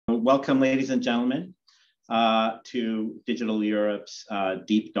welcome, ladies and gentlemen, to Digital Europe's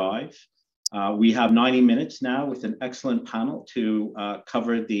deep dive. We have 90 minutes now with an excellent panel to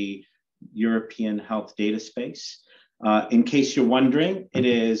cover the European health data space. In case you're wondering, it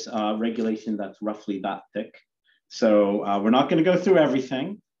is a regulation that's roughly that thick. So we're not going to go through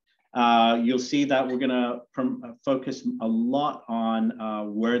everything. You'll see that we're going to focus a lot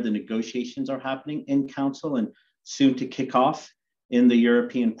on where the negotiations are happening in Council and soon to kick off in the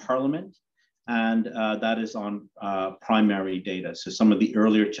European Parliament. And that is on primary data. So some of the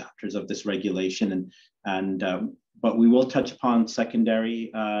earlier chapters of this regulation, but we will touch upon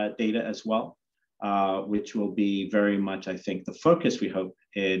secondary data as well, which will be very much, I think, the focus we hope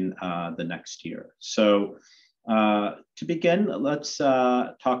in the next year. So to begin, let's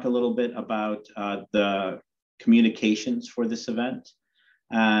talk a little bit about the communications for this event.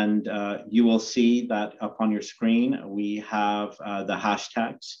 And you will see that up on your screen, we have the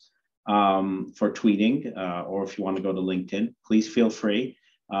hashtags for tweeting, or if you want to go to LinkedIn, please feel free.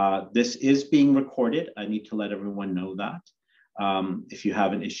 This is being recorded. I need to let everyone know that. If you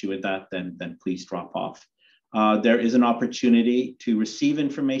have an issue with that, then please drop off. There is an opportunity to receive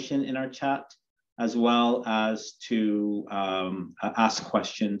information in our chat, as well as to ask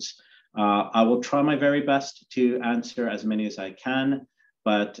questions. I will try my very best to answer as many as I can,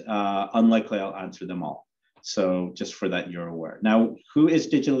 but unlikely I'll answer them all. So just for that, you're aware. Now, who is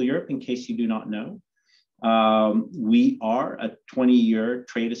Digital Europe, in case you do not know? We are a 20-year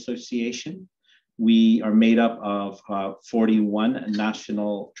trade association. We are made up of 41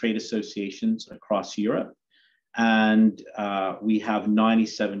 national trade associations across Europe. And we have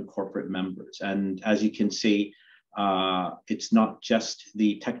 97 corporate members. And as you can see, it's not just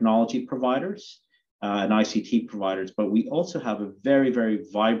the technology providers and ICT providers, but we also have a very, very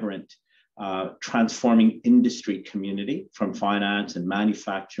vibrant transforming industry community, from finance and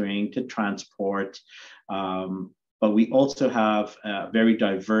manufacturing to transport. But we also have a very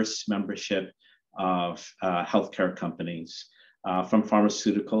diverse membership of healthcare companies, from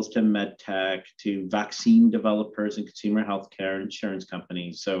pharmaceuticals to medtech to vaccine developers and consumer healthcare insurance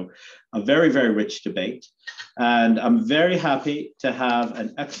companies. So a very, very rich debate. And I'm very happy to have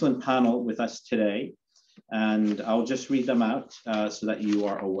an excellent panel with us today. And I'll just read them out so that you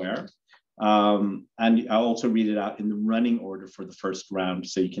are aware. And I'll also read it out in the running order for the first round,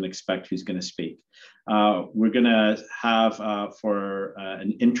 so you can expect who's going to speak. We're going to have for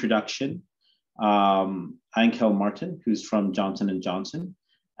an introduction, Ankel Martin, who's from Johnson & Johnson.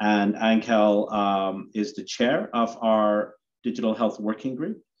 And Ankel is the chair of our Digital Health Working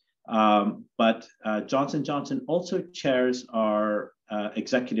Group. But Johnson & Johnson also chairs our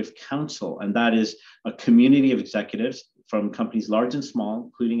Executive Council, and that is a community of executives from companies large and small,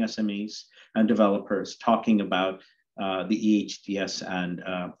 including SMEs and developers, talking about the EHDS and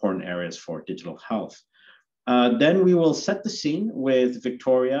important areas for digital health. Then we will set the scene with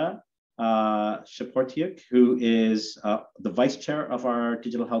Viktoriia Shportiuk, who is the vice chair of our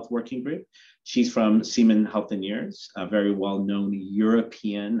Digital Health Working Group. She's from Siemens-Healthineers, a very well-known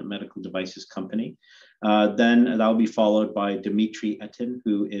European medical devices company. Then that will be followed by Dmitry Etin,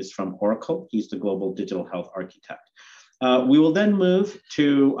 who is from Oracle. He's the global digital health architect. We will then move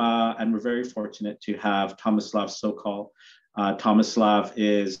to, and we're very fortunate to have Tomislav Sokol. Tomislav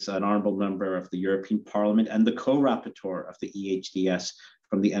is an honorable member of the European Parliament and the co-rapporteur of the EHDS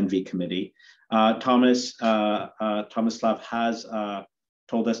from the ENVI committee. Tomislav has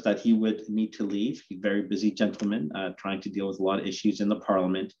told us that he would need to leave. He's a very busy gentleman trying to deal with a lot of issues in the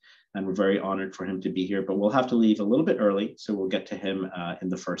Parliament, and we're very honored for him to be here, but we'll have to leave a little bit early, so we'll get to him in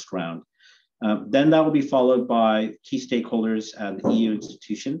the first round. Then that will be followed by key stakeholders and EU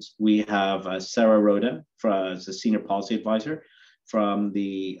institutions. We have Sara Roda as a senior policy advisor from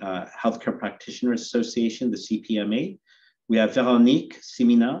the Healthcare Practitioners Association, the CPME. We have Veronique,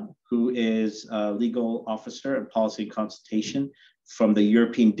 Cimina, who is a legal officer and policy consultation from the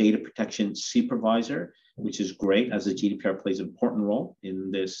European Data Protection Supervisor, which is great, as the GDPR plays an important role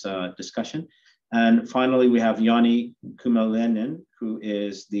in this discussion. And finally, we have Jani Kumalinen, who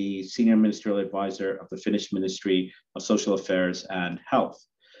is the Senior Ministerial Advisor of the Finnish Ministry of Social Affairs and Health.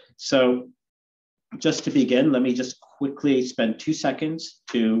 So just to begin, let me just quickly spend 2 seconds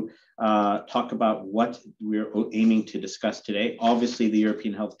to talk about what we're aiming to discuss today. Obviously, the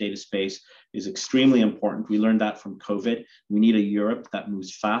European health data space is extremely important. We learned that from COVID. We need a Europe that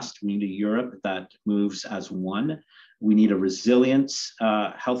moves fast. We need a Europe that moves as one. We need a resilient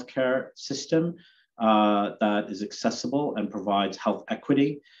healthcare system that is accessible and provides health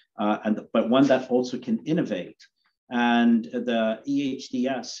equity, but one that also can innovate And the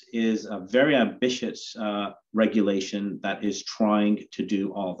EHDS is a very ambitious regulation that is trying to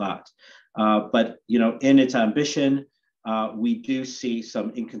do all that. But in its ambition, we do see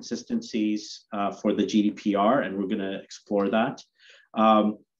some inconsistencies for the GDPR, and we're going to explore that.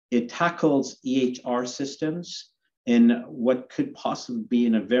 It tackles EHR systems in what could possibly be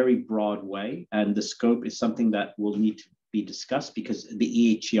in a very broad way, and the scope is something that will need to be discussed because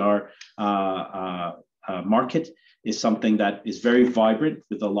the EHR market is something that is very vibrant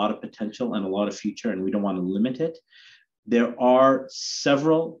with a lot of potential and a lot of future, and we don't want to limit it. There are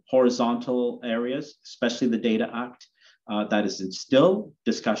several horizontal areas, especially the Data Act, that is in still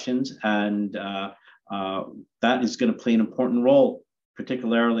discussions, and that is going to play an important role,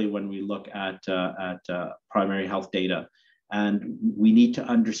 particularly when we look at primary health data. And we need to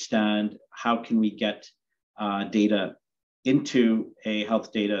understand how can we get data into a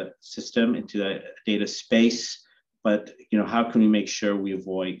health data system, into a data space, but how can we make sure we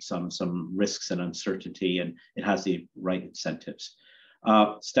avoid some risks and uncertainty, and it has the right incentives.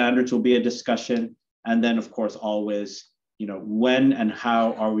 Standards will be a discussion, and then of course always, when and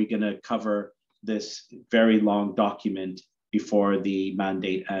how are we going to cover this very long document before the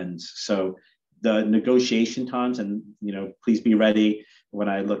mandate ends. So the negotiation times, and please be ready when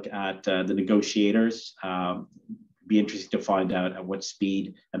I look at the negotiators. Be interesting to find out at what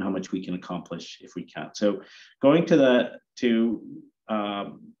speed and how much we can accomplish if we can. So going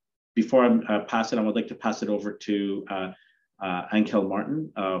before I pass it, I would like to pass it over to Angel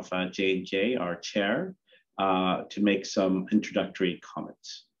Martin of J&J, our chair, to make some introductory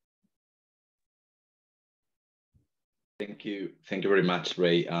comments. Thank you very much,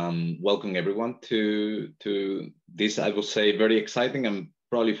 Ray. Welcome everyone to this, I will say, very exciting and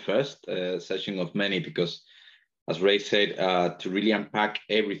probably first session of many, because as Ray said, to really unpack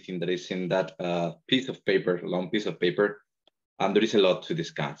everything that is in that piece of paper, long piece of paper, there is a lot to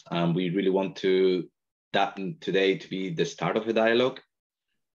discuss. We really want that today to be the start of a dialogue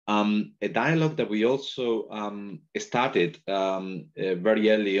that we also started very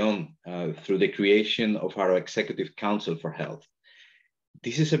early on through the creation of our Executive Council for Health.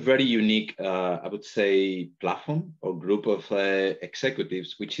 This is a very unique, I would say, platform or group of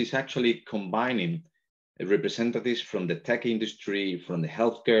executives, which is actually combining representatives from the tech industry, from the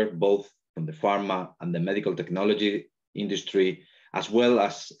healthcare, both from the pharma and the medical technology industry, as well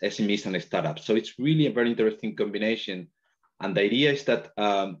as SMEs and startups. So it's really a very interesting combination. And the idea is that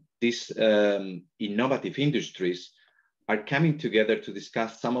these innovative industries are coming together to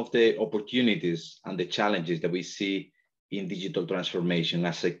discuss some of the opportunities and the challenges that we see in digital transformation.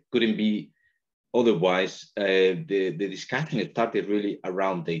 As it couldn't be otherwise, the discussion started really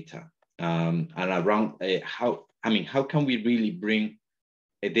around data. And around how can we really bring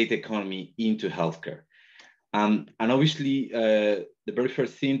a data economy into healthcare? And obviously, the very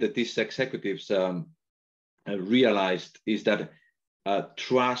first thing that these executives realized is that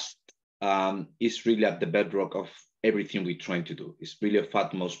trust is really at the bedrock of everything we're trying to do. It's really of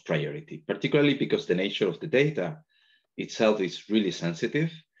utmost priority, particularly because the nature of the data itself is really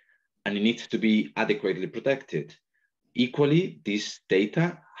sensitive and it needs to be adequately protected. Equally, this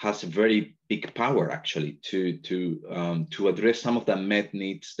data has a very big power actually to address some of the unmet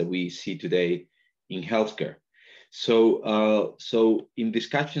needs that we see today in healthcare. So in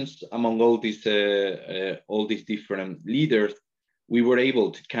discussions among all these different leaders, we were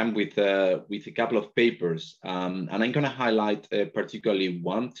able to come with a couple of papers, and I'm going to highlight particularly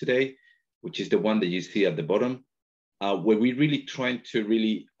one today, which is the one that you see at the bottom, where we're really trying to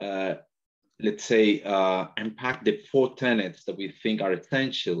let's say, unpack the 4 tenets that we think are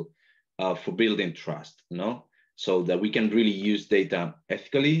essential for building trust, so that we can really use data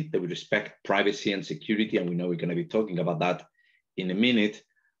ethically, that we respect privacy and security, and we know we're going to be talking about that in a minute,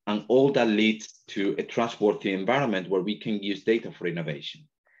 and all that leads to a trustworthy environment where we can use data for innovation.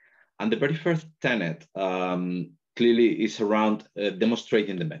 And the very first tenet clearly is around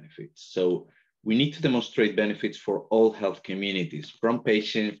demonstrating the benefits. So we need to demonstrate benefits for all health communities, from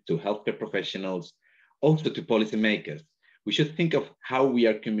patients to healthcare professionals, also to policymakers. We should think of how we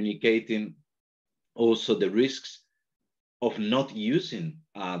are communicating also the risks of not using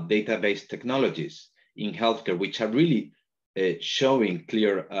data-based technologies in healthcare, which are really showing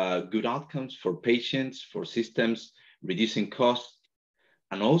clear good outcomes for patients, for systems, reducing costs,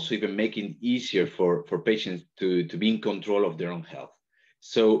 and also even making it easier for patients to be in control of their own health.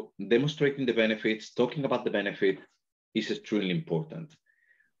 So demonstrating the benefits, talking about the benefit is extremely important.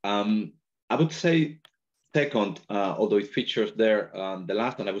 I would say second, although it features there, the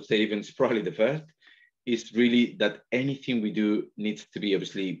last one, I would say even it's probably the first, is really that anything we do needs to be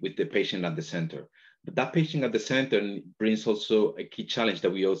obviously with the patient at the center. But that patient at the center brings also a key challenge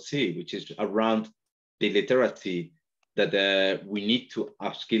that we all see, which is around the literacy that we need to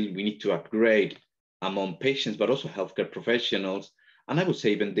upskill, we need to upgrade among patients, but also healthcare professionals, and I would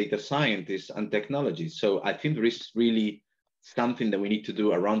say even data scientists and technology. So I think there is really something that we need to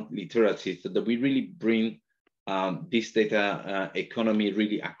do around literacy so that we really bring this data economy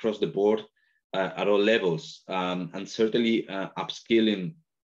really across the board at all levels, and certainly upskilling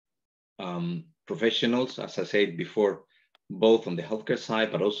professionals, as I said before, both on the healthcare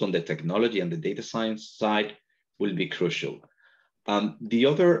side, but also on the technology and the data science side will be crucial. The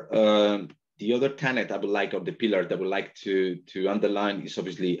other tenet I would like, or the pillar that I would like to underline is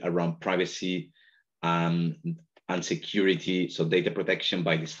obviously around privacy and security, so data protection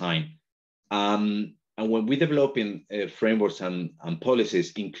by design. And when we're developing frameworks and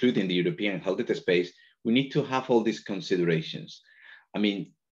policies, including the European health data space, we need to have all these considerations. I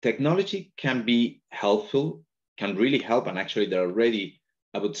mean, technology can be helpful, can really help, and actually there are already,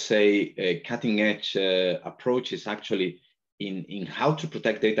 I would say, cutting edge approaches actually in how to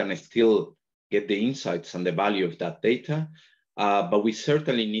protect data and still get the insights and the value of that data. But we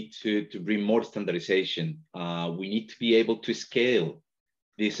certainly need to bring more standardization. We need to be able to scale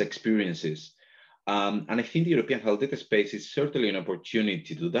these experiences. And I think the European health data space is certainly an opportunity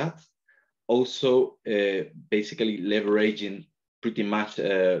to do that. Also, basically leveraging pretty much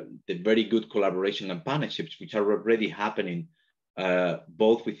the very good collaboration and partnerships which are already happening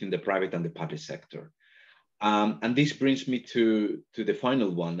both within the private and the public sector. And this brings me to the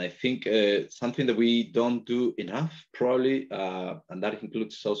final one. I think something that we don't do enough, probably, and that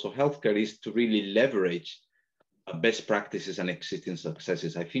includes also healthcare, is to really leverage best practices and existing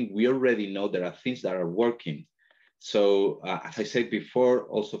successes. I think we already know there are things that are working. So as I said before,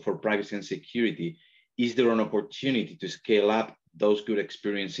 also for privacy and security, is there an opportunity to scale up those good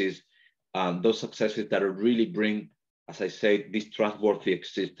experiences, those successes that will really bring, as I said, this trustworthy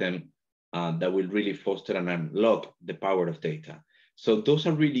system that will really foster and unlock the power of data. So those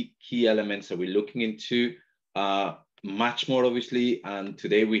are really key elements that we're looking into much more, obviously. And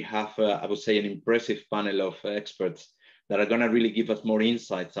today we have, I would say, an impressive panel of experts that are going to really give us more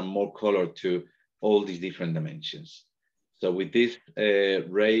insights and more color to all these different dimensions. So with this,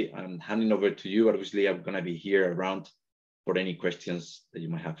 Ray, I'm handing over to you. Obviously, I'm going to be here around for any questions that you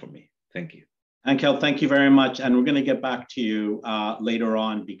might have for me. Thank you. Ankel, thank you very much. And we're going to get back to you later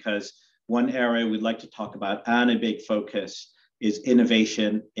on, because one area we'd like to talk about and a big focus is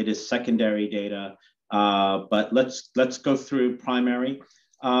innovation. It is secondary data, but let's go through primary.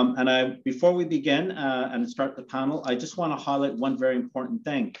 Before we begin and start the panel, I just want to highlight one very important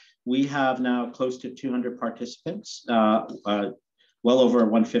thing. We have now close to 200 participants, well over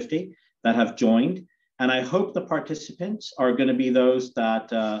 150 that have joined. And I hope the participants are going to be those that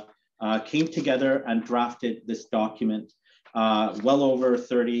came together and drafted this document. Well over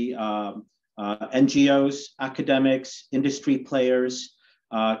 30 NGOs, academics, industry players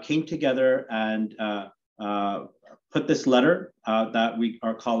came together and put this letter that we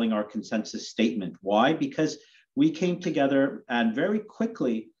are calling our consensus statement. Why? Because we came together and very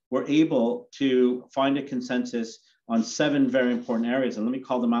quickly were able to find a consensus on 7 very important areas. And let me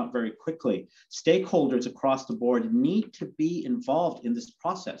call them out very quickly. Stakeholders across the board need to be involved in this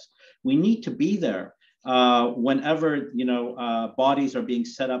process. We need to be there whenever bodies are being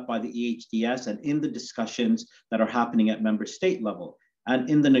set up by the EHDS and in the discussions that are happening at member state level and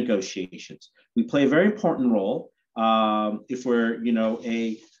in the negotiations. We play a very important role if we're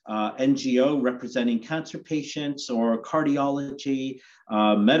a NGO representing cancer patients or cardiology,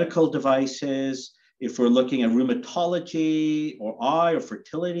 medical devices, if we're looking at rheumatology or eye or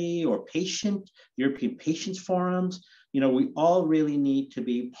fertility or European patients forums, we all really need to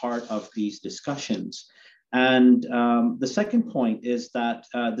be part of these discussions. And the second point is that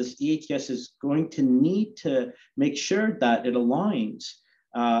this EHDS is going to need to make sure that it aligns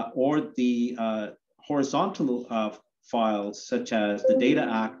or the horizontal files such as the Data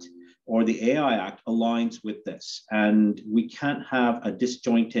Act or the AI Act aligns with this. And we can't have a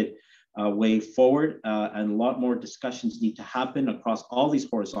disjointed way forward, and a lot more discussions need to happen across all these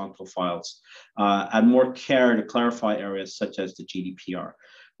horizontal files and more care to clarify areas such as the GDPR.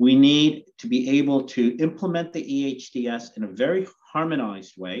 We need to be able to implement the EHDS in a very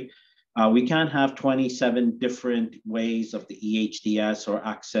harmonized way. We can't have 27 different ways of the EHDS or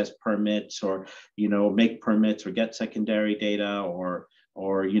access permits or make permits or get secondary data or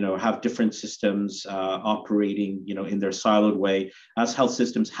have different systems operating in their siloed way, as health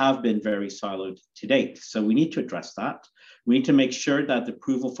systems have been very siloed to date. So we need to address that. We need to make sure that the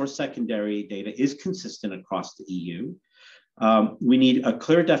approval for secondary data is consistent across the EU. We need a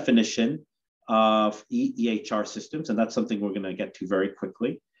clear definition of EHR systems, and that's something we're going to get to very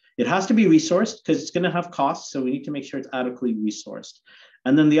quickly. It has to be resourced because it's going to have costs, so we need to make sure it's adequately resourced.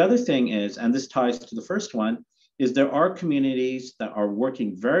 And then the other thing is, and this ties to the first one, is there are communities that are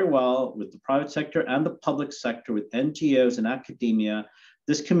working very well with the private sector and the public sector, with NGOs and academia.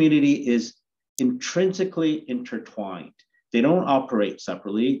 This community is intrinsically intertwined. They don't operate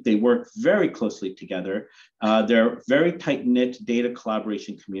separately. They work very closely together. They're very tight-knit data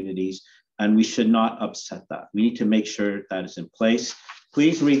collaboration communities, and we should not upset that. We need to make sure that is in place.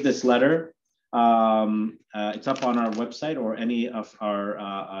 Please read this letter. It's up on our website, or any of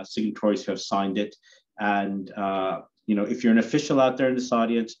our signatories who have signed it. And if you're an official out there in this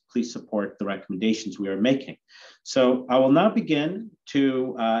audience, please support the recommendations we are making. So I will now begin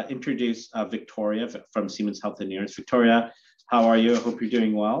to introduce Viktoriia from Siemens-Healthineers. Viktoriia, how are you? I hope you're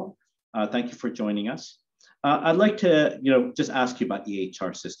doing well. Thank you for joining us. I'd like to, just ask you about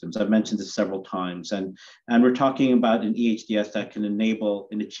EHR systems. I've mentioned this several times, and we're talking about an EHDS that can enable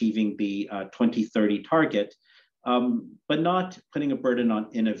in achieving the 2030 target, but not putting a burden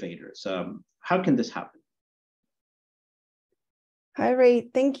on innovators. How can this happen? Hi, Ray.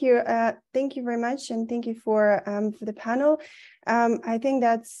 Thank you. Thank you very much, and thank you for the panel. I think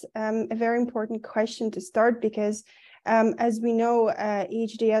that's a very important question to start, because as we know,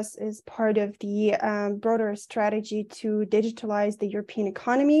 EHDS is part of the broader strategy to digitalize the European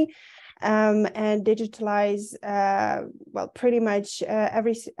economy and digitalize, pretty much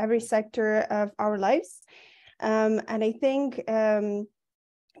every sector of our lives. And I think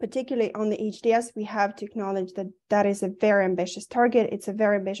particularly on the EHDS, we have to acknowledge that that is a very ambitious target. It's a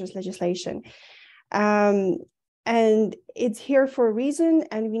very ambitious legislation. And it's here for a reason,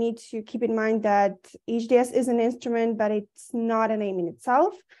 and we need to keep in mind that EHDS is an instrument, but it's not an aim in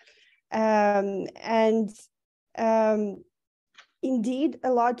itself. Indeed,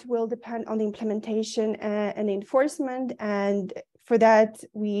 a lot will depend on the implementation and enforcement, and for that,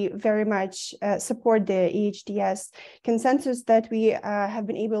 we very much support the EHDS consensus that we have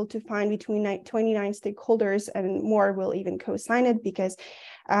been able to find between 29 stakeholders, and more will even co-sign it, because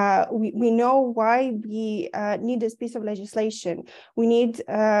we know why we need this piece of legislation.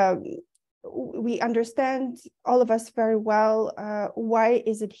 We understand, all of us, very well why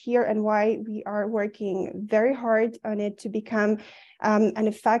is it here and why we are working very hard on it to become an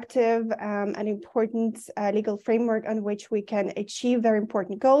effective and important legal framework on which we can achieve very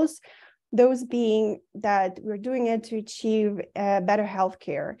important goals, those being that we're doing it to achieve better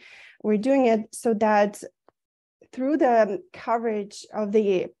healthcare. We're doing it so that through the coverage of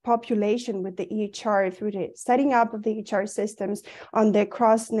the population with the EHR, through the setting up of the EHR systems on the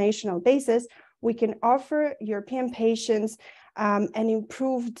cross-national basis, we can offer European patients an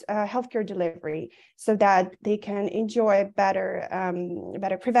improved healthcare delivery, so that they can enjoy better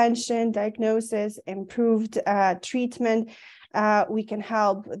prevention, diagnosis, improved treatment. We can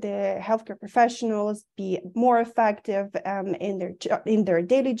help the healthcare professionals be more effective in their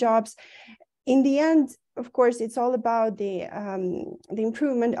daily jobs. In the end, of course, it's all about the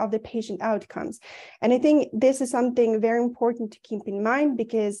improvement of the patient outcomes. And I think this is something very important to keep in mind,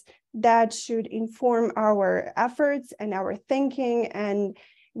 because that should inform our efforts and our thinking, and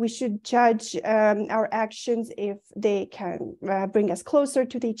we should judge our actions if they can bring us closer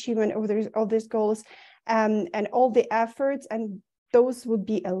to the achievement of these goals, and all the efforts, and those would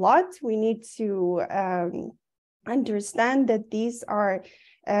be a lot. We need to understand that these are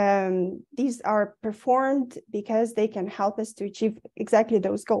performed because they can help us to achieve exactly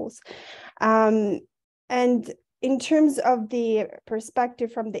those goals. And in terms of the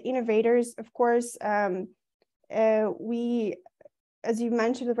perspective from the innovators, of course, we, as you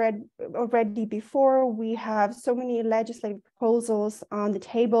mentioned already before, we have so many legislative proposals on the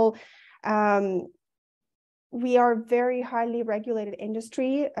table. We are very highly regulated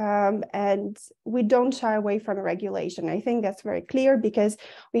industry, and we don't shy away from regulation. I think that's very clear, because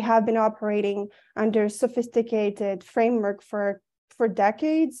we have been operating under sophisticated framework for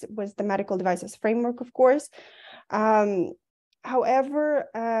decades, with the medical devices framework, of course. However,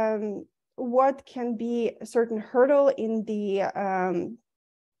 what can be a certain hurdle in the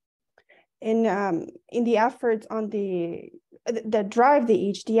efforts on that drive the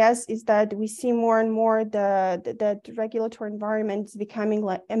EHDS is that we see more and more that regulatory environment is becoming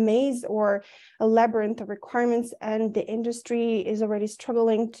like a maze or a labyrinth of requirements, and the industry is already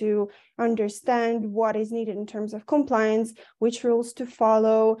struggling to understand what is needed in terms of compliance, which rules to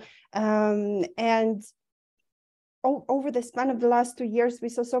follow, and over the span of the last 2 years, we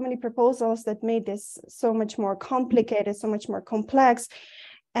saw so many proposals that made this so much more complicated, so much more complex.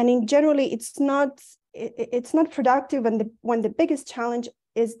 And in generally, it's not productive when the biggest challenge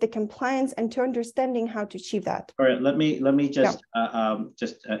is the compliance and to understanding how to achieve that. All right, let me just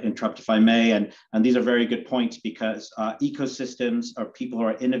interrupt if I may, and these are very good points because ecosystems or people who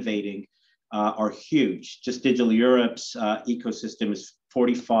are innovating are huge. Just Digital Europe's ecosystem is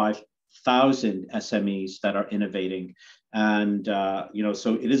 45,000 SMEs that are innovating, and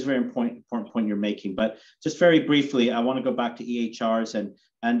so it is a very important point you're making. But just very briefly, I want to go back to EHRs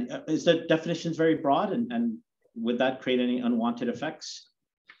and is the definitions very broad, and would that create any unwanted effects?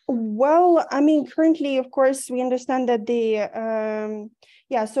 Well, I mean, currently, of course, we understand that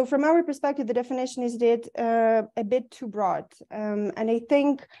so from our perspective, the definition is a bit too broad. And I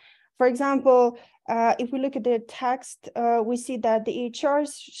think, for example, if we look at the text, we see that the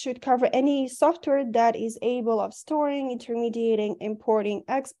EHRs should cover any software that is able of storing, intermediating, importing,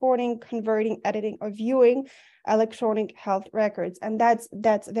 exporting, converting, editing, or viewing electronic health records. And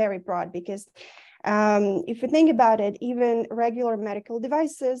that's very broad because if you think about it, even regular medical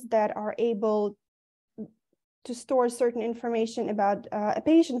devices that are able to store certain information about a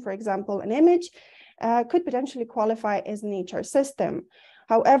patient, for example, an image, could potentially qualify as an EHR system.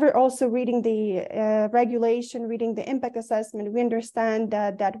 However, also reading the regulation, reading the impact assessment, we understand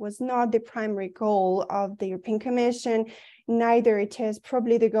that that was not the primary goal of the European Commission, neither it is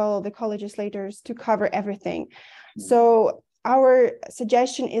probably the goal of the co-legislators to cover everything. So our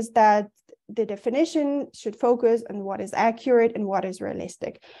suggestion is that the definition should focus on what is accurate and what is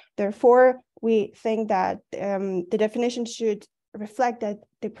realistic. Therefore, we think that the definition should reflect that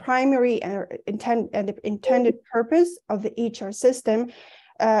the primary and the intended purpose of the EHR system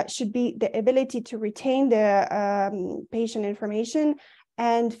should be the ability to retain the patient information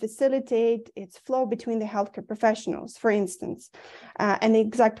and facilitate its flow between the healthcare professionals, for instance. And the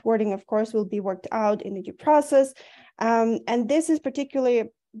exact wording, of course, will be worked out in the due process. And this is particularly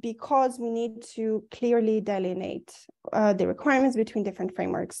because we need to clearly delineate the requirements between different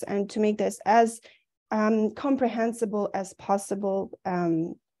frameworks and to make this as comprehensible as possible,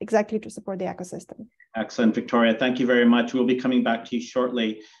 exactly to support the ecosystem. Excellent, Viktoriia. Thank you very much. We'll be coming back to you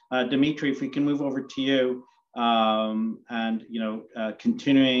shortly. Dmitry, if we can move over to you and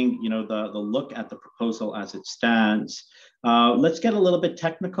continuing the look at the proposal as it stands. Let's get a little bit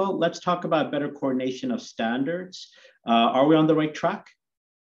technical. Let's talk about better coordination of standards. Are we on the right track?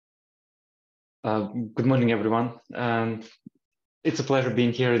 Good morning, everyone. It's a pleasure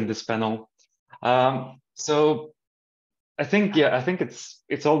being here in this panel. So I think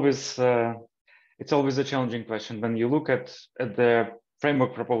it's always a challenging question when you look at the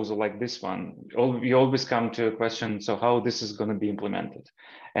framework proposal like this one. You always come to a question: so how this is going to be implemented?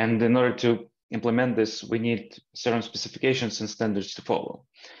 And in order to implement this, we need certain specifications and standards to follow.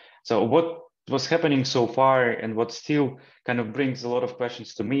 So what was happening so far, and what still kind of brings a lot of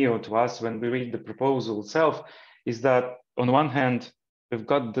questions to me or to us when we read the proposal itself, is that on one hand we've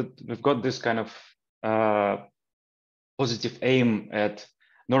got this kind of positive aim at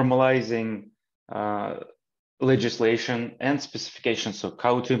normalizing legislation and specifications of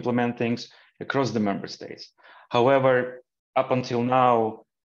how to implement things across the member states. However, up until now,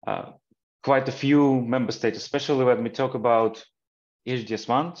 quite a few member states, especially when we talk about EHDS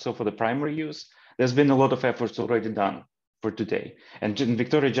 1, so for the primary use, there's been a lot of efforts already done for today. And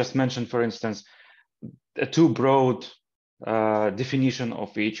Viktoriia just mentioned, for instance, a too broad definition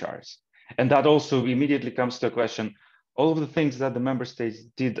of EHRs. And that also immediately comes to a question: all of the things that the member states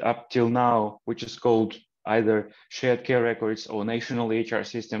did up till now, which is called either shared care records or national EHR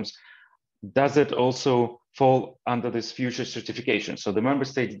systems, does it also fall under this future certification? So the member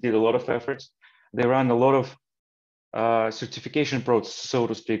states did a lot of efforts. They ran a lot of certification process, so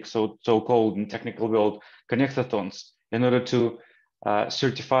to speak, so-called in technical world connectathons, in order to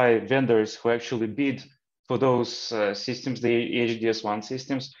certify vendors who actually bid for those systems, the EHDS 1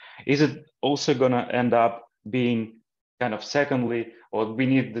 systems. Is it also going to end up being kind of secondly, or we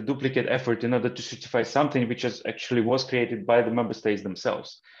need the duplicate effort in order to certify something which actually was created by the member states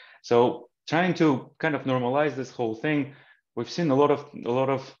themselves? So trying to kind of normalize this whole thing, we've seen a lot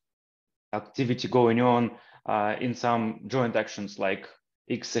of activity going on in some joint actions like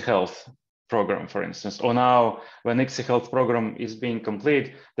ICSI Health program, for instance, or now when ICSI Health program is being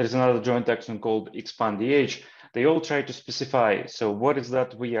complete, there's another joint action called Expand EH. They all try to specify, so what is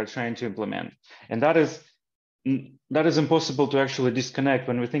that we are trying to implement? And that is impossible to actually disconnect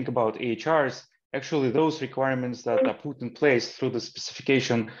when we think about EHRs. Actually, those requirements that are put in place through the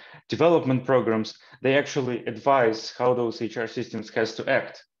specification development programs, they actually advise how those EHR systems has to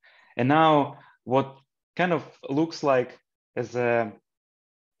act. And now what kind of looks like as a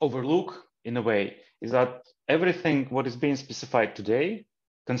overlook in a way is that everything what is being specified today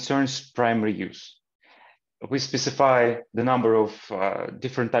concerns primary use. we specify the number of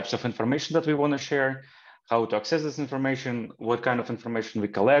different types of information that we want to share, how to access this information, what kind of information we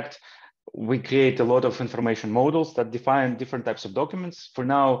collect. We create a lot of information models that define different types of documents. For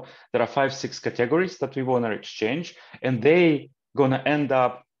now, there are 5-6 categories that we want to exchange, and they gonna end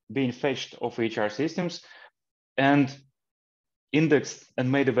up being fetched off HR systems and indexed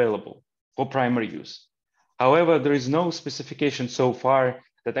and made available for primary use. However, there is no specification so far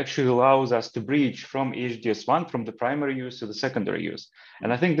that actually allows us to bridge from EHDS 1, from the primary use to the secondary use.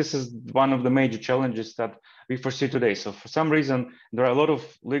 And I think this is one of the major challenges that we foresee today. So for some reason, there are a lot of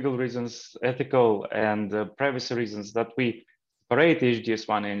legal reasons, ethical and privacy reasons that we separate EHDS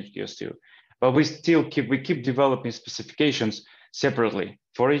 1 and EHDS 2. But we still keep developing specifications separately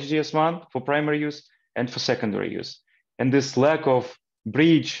for EHDS 1, for primary use, and for secondary use. And this lack of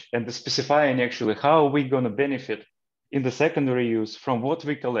bridge and the specifying actually how we're going to benefit in the secondary use from what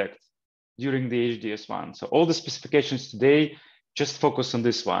we collect during the EHDS 1. So all the specifications today just focus on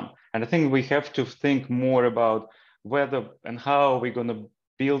this one. And I think we have to think more about whether and how we're going to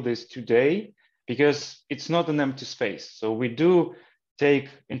build this today, because it's not an empty space. So we do take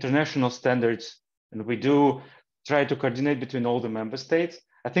international standards and we do try to coordinate between all the member states.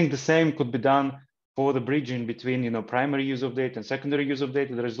 I think the same could be done for the bridging between primary use of data and secondary use of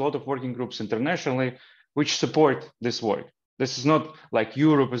data. There is a lot of working groups internationally which support this work. This is not like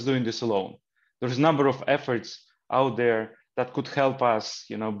Europe is doing this alone. There's a number of efforts out there that could help us,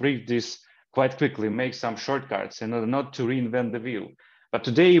 bridge this quite quickly, make some shortcuts in order not to reinvent the wheel. But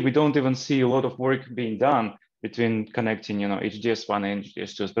today we don't even see a lot of work being done between connecting, EHDS 1 and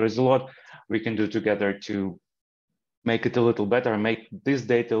EHDS 2. So there is a lot we can do together to make it a little better, make this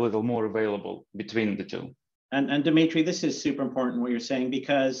data a little more available between the two. And Dmitry, this is super important what you're saying,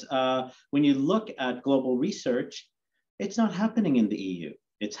 because when you look at global research, it's not happening in the EU.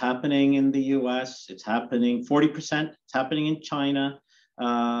 It's happening in the US, it's happening 40%, it's happening in China,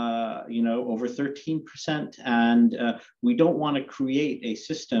 over 13%. And we don't want to create a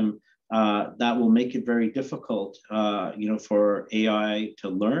system that will make it very difficult, for AI to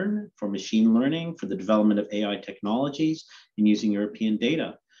learn, for machine learning, for the development of AI technologies and using European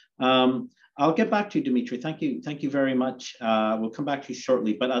data. I'll get back to you, Dmitry. Thank you very much. We'll come back to you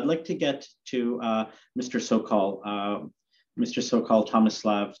shortly, but I'd like to get to Mr. Sokol. Mr. Sokol,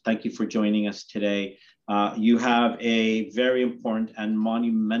 Tomislav, thank you for joining us today. You have a very important and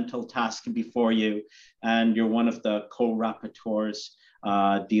monumental task before you, and you're one of the co-rapporteurs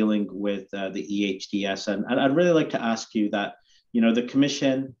dealing with the EHDS. And I'd really like to ask you that, the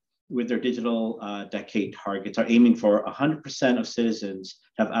Commission, with their digital decade targets, are aiming for 100% of citizens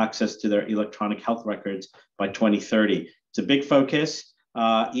to have access to their electronic health records by 2030. It's a big focus,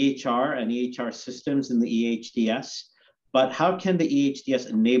 EHR and EHR systems in the EHDS. But how can the EHDS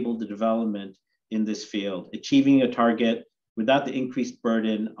enable the development in this field, achieving a target without the increased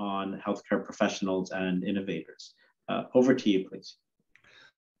burden on healthcare professionals and innovators? Over to you, please.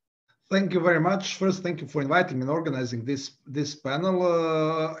 Thank you very much. First, thank you for inviting me and organizing this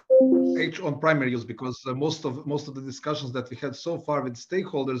panel on primary use, because most of the discussions that we had so far with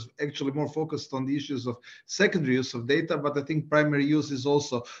stakeholders actually more focused on the issues of secondary use of data, but I think primary use is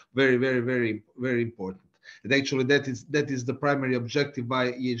also very, very, very, very important. And actually, that is the primary objective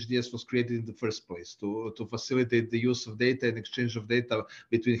why EHDS was created in the first place, to facilitate the use of data and exchange of data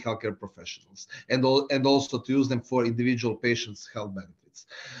between healthcare professionals, and also to use them for individual patients' health benefits.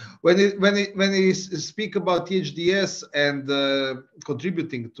 When we speak about EHDS and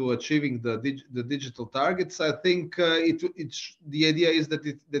contributing to achieving the digital targets, I think the idea is that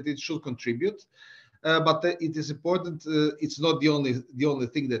it should contribute. But it is important. It's not the only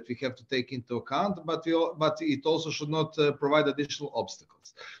thing that we have to take into account, but it also should not provide additional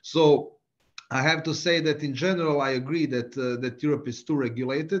obstacles. So I have to say that in general, I agree that Europe is too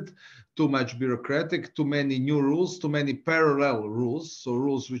regulated, too much bureaucratic, too many new rules, too many parallel rules. So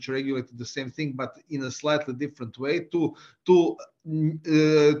rules which regulate the same thing, but in a slightly different way. Too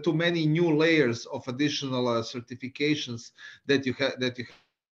many new layers of additional certifications that you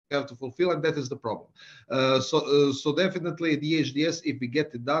have to fulfill, and that is the problem. So definitely the EHDS, if we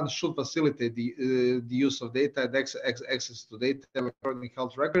get it done, should facilitate the use of data and access to data, electronic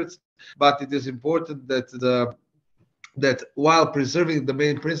health records. But it is important that while preserving the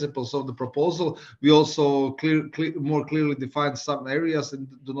main principles of the proposal, we also more clearly define some areas and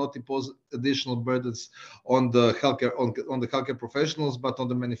do not impose additional burdens on the healthcare professionals, but on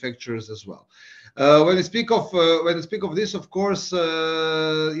the manufacturers as well. When we speak of this, of course,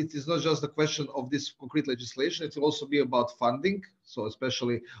 it is not just a question of this concrete legislation. It will also be about funding. So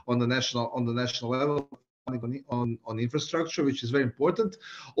especially on the national level, on infrastructure, which is very important.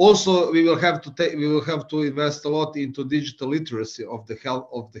 Also, we will have to invest a lot into digital literacy of the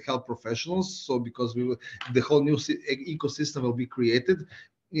health professionals. So because the whole new ecosystem will be created,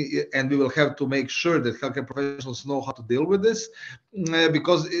 and we will have to make sure that healthcare professionals know how to deal with this,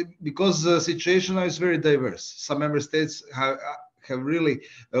 because the situation is very diverse. Some member states have really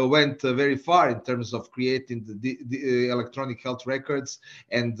went very far in terms of creating the electronic health records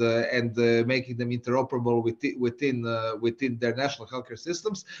and making them interoperable within their national healthcare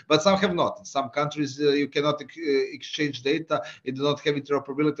systems, but some have not. In some countries, you cannot exchange data. You do not have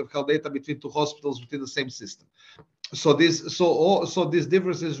interoperability of health data between two hospitals within the same system. So these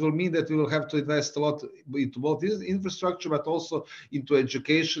differences will mean that we will have to invest a lot into both infrastructure, but also into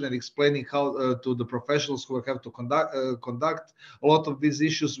education and explaining how to the professionals who will have to conduct a lot of these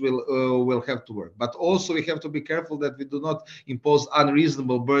issues will have to work. But also we have to be careful that we do not impose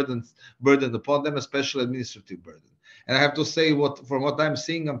unreasonable burden upon them, especially administrative burden. And I have to say, from what I'm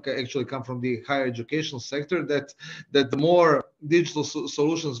seeing, I'm actually come from the higher educational sector, that the more digital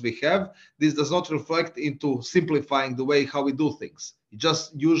solutions we have, this does not reflect into simplifying the way how we do things. It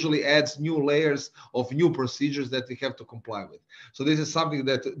just usually adds new layers of new procedures that we have to comply with. So this is something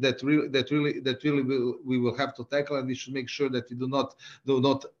that really we will have to tackle, and we should make sure that we do not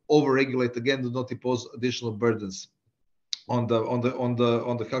over-regulate again, do not impose additional burdens on the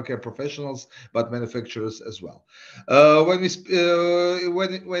healthcare professionals, but manufacturers as well. When we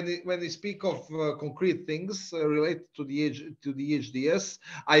speak of concrete things related to the EHDS,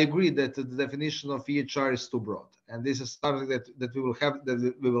 I agree that the definition of EHR is too broad, and this is something that we will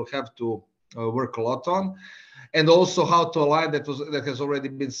have to work a lot on. And also how to align, that has already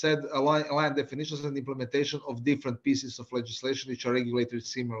been said, align definitions and implementation of different pieces of legislation which are regulated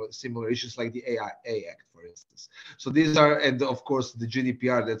similar issues, like the AI Act, for instance. So these are, and of course the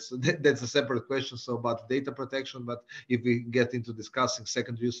GDPR, that's a separate question, so about data protection. But if we get into discussing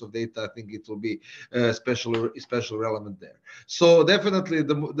secondary use of data, I think it will be especially relevant there. So definitely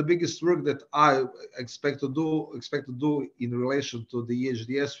the biggest work that I expect to do in relation to the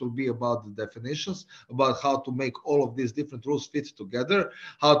EHDS will be about the definitions, about how to make all of these different rules fit together,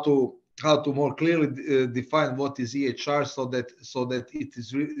 how to more clearly define what is EHR, so that it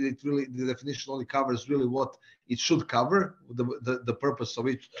really the definition only covers really what it should cover, the purpose of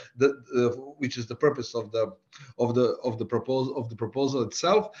it, which is the purpose of the proposal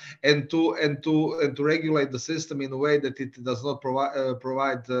itself, and to regulate the system in a way that it does not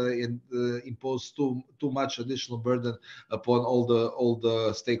impose too much additional burden upon all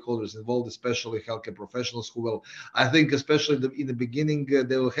the stakeholders involved, especially healthcare professionals, who will, I think, especially in the beginning,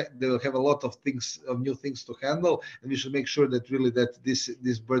 they will have a lot of new things to handle, and we should make sure that really that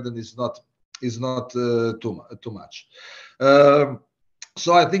this burden is not too much.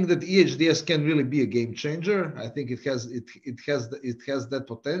 So I think that EHDS can really be a game changer. I think it has that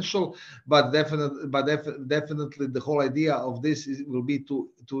potential, but definitely the whole idea of this will be to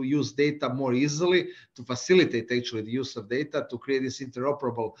use data more easily, to facilitate actually the use of data, to create this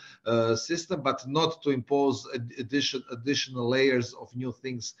interoperable system, but not to impose additional layers of new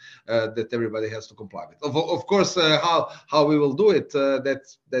things that everybody has to comply with. Of course, how we will do it,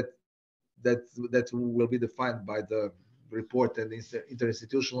 that will be defined by the report and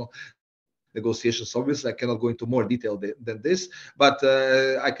interinstitutional negotiations. Obviously, I cannot go into more detail than this, but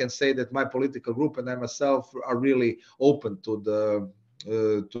I can say that my political group and I myself are really open to the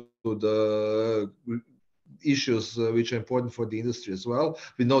issues which are important for the industry as well.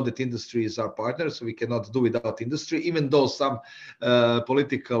 We know that industry is our partner, so we cannot do without industry, even though some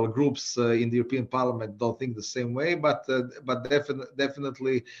political groups in the European Parliament don't think the same way, but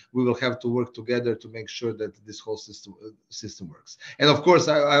definitely we will have to work together to make sure that this whole system works. And of course,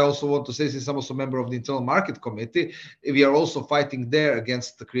 I also want to say, since I'm also a member of the Internal Market Committee, we are also fighting there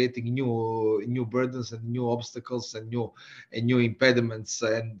against creating new burdens and new obstacles and new impediments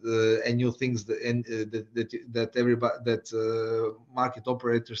and new things that market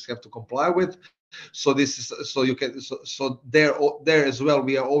operators have to comply with. So there as well,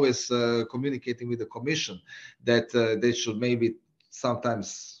 we are always communicating with the Commission that they should maybe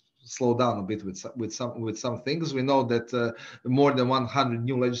sometimes slow down a bit with some things. We know that more than 100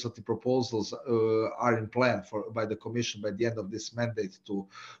 new legislative proposals are in plan by the Commission by the end of this mandate to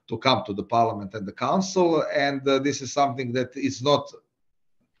come to the Parliament and the Council, and this is something that is not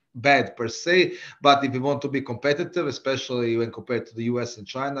bad per se, but if we want to be competitive, especially when compared to the US and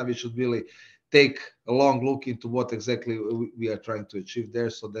China, we should really take a long look into what exactly we are trying to achieve there,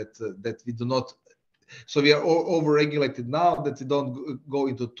 so that we do not. So we are over-regulated now, that we don't go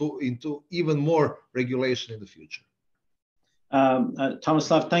into even more regulation in the future.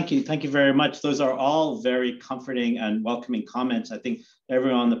 Tomislav, thank you very much. Those are all very comforting and welcoming comments. I think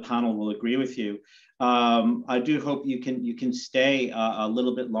everyone on the panel will agree with you. I do hope you can stay a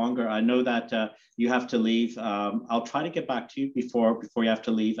little bit longer. I know that you have to leave. I'll try to get back to you before you have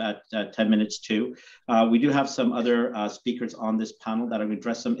to leave at 10 minutes too. We do have some other speakers on this panel that are going to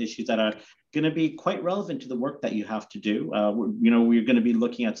address some issues that are going to be quite relevant to the work that you have to do. We're going to be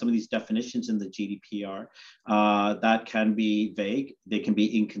looking at some of these definitions in the GDPR that can be vague. They can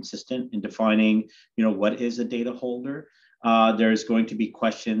be inconsistent in defining, what is a data holder. There's going to be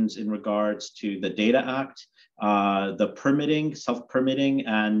questions in regards to the Data Act, the permitting, self-permitting,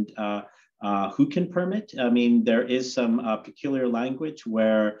 and who can permit. I mean, there is some peculiar language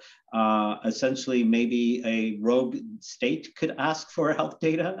where essentially maybe a rogue state could ask for health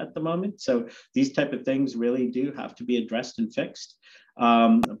data at the moment. So these type of things really do have to be addressed and fixed.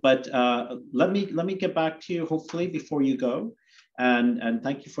 But let me get back to you hopefully before you go. And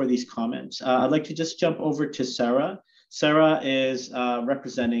thank you for these comments. I'd like to just jump over to Sara. Sara is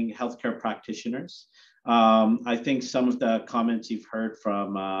representing healthcare practitioners. I think some of the comments you've heard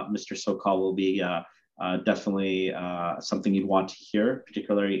from Mr. Sokol will be definitely something you'd want to hear,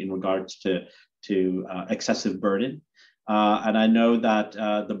 particularly in regards to excessive burden. And I know that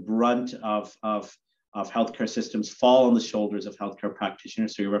the brunt of healthcare systems fall on the shoulders of healthcare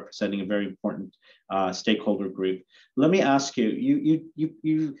practitioners. So you're representing a very important stakeholder group. Let me ask you,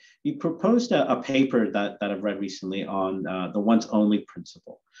 you proposed a paper that I've read recently on the once only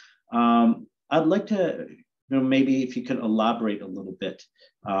principle. I'd like to, maybe if you could elaborate a little bit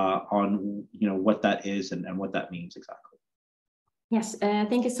on, what that is and what that means exactly. Yes,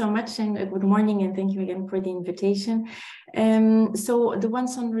 thank you so much, and good morning, and thank you again for the invitation. So the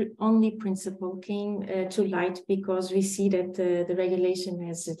once only principle came to light because we see that the regulation,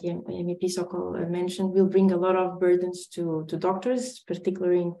 as the MEP Sokol mentioned, will bring a lot of burdens to doctors,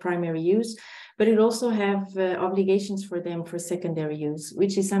 particularly in primary use, but it also have obligations for them for secondary use,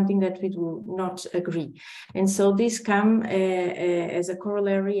 which is something that we do not agree. And so this come as a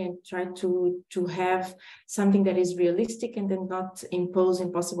corollary and try to have something that is realistic and then not impose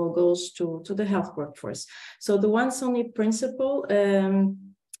impossible goals to the health workforce. So the once only principle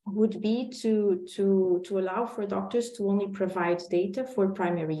would be to allow for doctors to only provide data for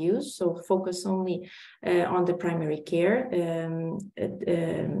primary use, so focus only on the primary care,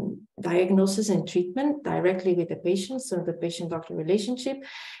 diagnosis and treatment directly with the patient, so the patient-doctor relationship,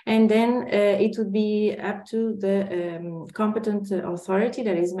 and then it would be up to the competent authority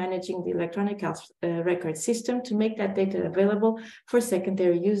that is managing the electronic health record system to make that data available for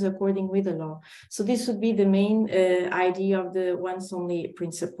secondary use according with the law. So this would be the main idea of the once only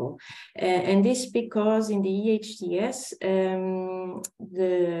principle. And this because in the EHDS,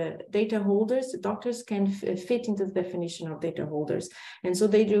 the data holders, the doctors can fit into the definition of data holders. And so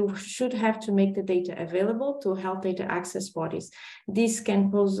they should have to make the data available to health data access bodies. This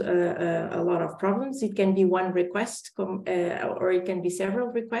can pose a lot of problems. It can be one request or it can be several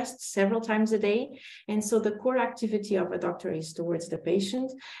requests several times a day. And so the core activity of a doctor is towards the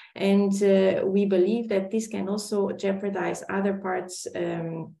patient. And we believe that this can also jeopardize other parts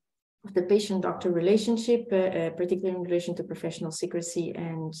of the patient-doctor relationship, particularly in relation to professional secrecy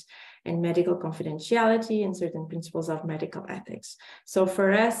and medical confidentiality and certain principles of medical ethics. So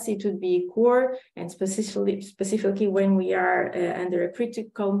for us, it would be core, and specifically when we are under a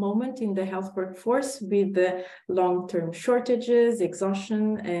critical moment in the health workforce with the long-term shortages,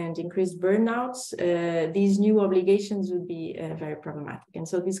 exhaustion, and increased burnouts, these new obligations would be very problematic. And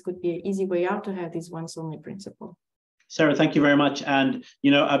so this could be an easy way out to have this once only principle. Sarah, thank you very much. And,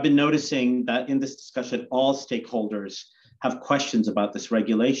 I've been noticing that in this discussion, all stakeholders have questions about this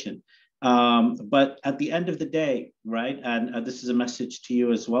regulation. But at the end of the day, right, and this is a message to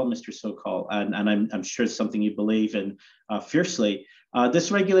you as well, Mr. Sokol, and I'm sure it's something you believe in fiercely,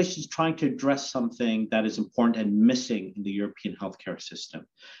 this regulation is trying to address something that is important and missing in the European healthcare system.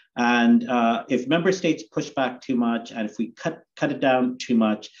 And if member states push back too much, and if we cut it down too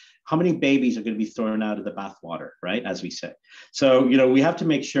much, how many babies are going to be thrown out of the bathwater, right, as we say? So, we have to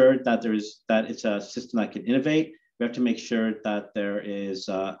make sure that it's a system that can innovate. We have to make sure that there is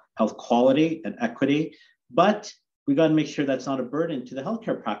health quality and equity, but we got to make sure that's not a burden to the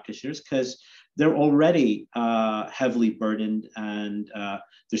healthcare practitioners because they're already heavily burdened, and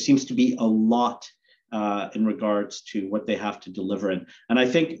there seems to be a lot in regards to what they have to deliver. And I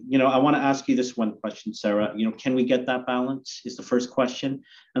think, I want to ask you this one question, Sarah. Can we get that balance is the first question.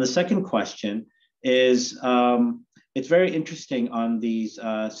 And the second question is, it's very interesting on these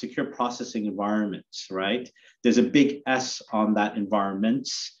secure processing environments, right? There's a big S on that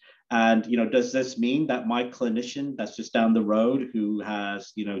environments. And, does this mean that my clinician that's just down the road who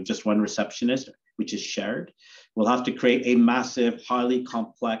has, just one receptionist, which is shared, will have to create a massive, highly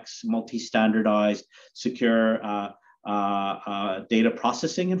complex, multi-standardized, secure data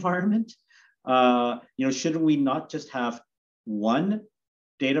processing environment? Should we not just have one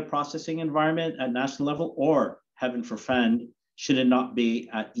data processing environment at national level, or heaven forfend, should it not be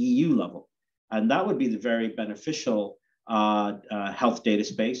at EU level? And that would be the very beneficial health data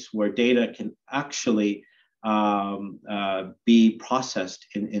space where data can actually be processed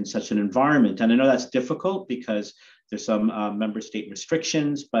in such an environment. And I know that's difficult because there's some member state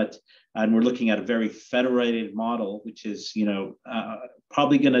restrictions, and we're looking at a very federated model, which is,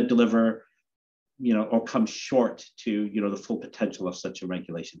 probably going to deliver, or come short to, the full potential of such a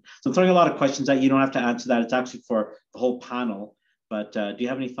regulation. So I'm throwing a lot of questions at you. You don't have to answer that. It's actually for the whole panel, but do you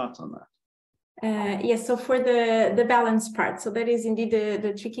have any thoughts on that? Yes, so for the balance part, so that is indeed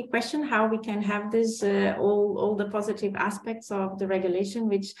the tricky question, how we can have this all the positive aspects of the regulation,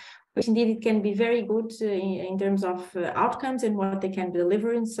 which indeed it can be very good in terms of outcomes and what they can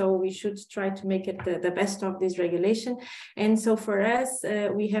deliver. And so we should try to make it the best of this regulation. And so for us,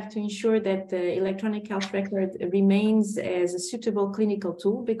 we have to ensure that the electronic health record remains as a suitable clinical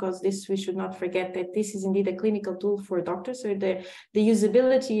tool, because this, we should not forget that this is indeed a clinical tool for doctors. So the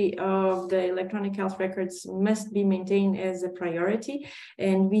usability of the electronic health records must be maintained as a priority.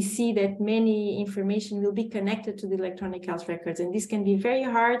 And we see that many information will be connected to the electronic health records. And this can be very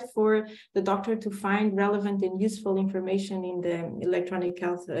hard for the doctor to find relevant and useful information in the electronic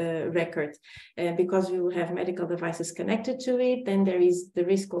health record, because we will have medical devices connected to it. Then there is the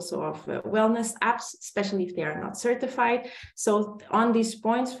risk also of wellness apps, especially if they are not certified. So on these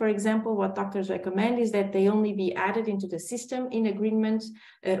points, for example, what doctors recommend is that they only be added into the system in agreement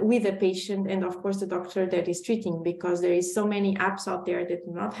with the patient and of course the doctor that is treating, because there is so many apps out there that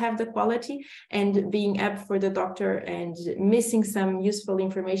do not have the quality, and being app for the doctor and missing some useful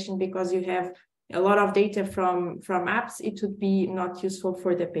information because you have a lot of data from apps, it would be not useful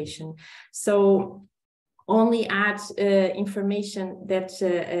for the patient. So only add information that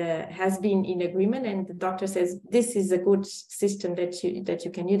has been in agreement and the doctor says this is a good system that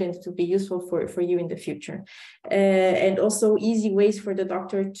you can use and to be useful for you in the future. And also easy ways for the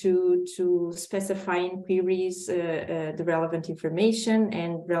doctor to specify in queries the relevant information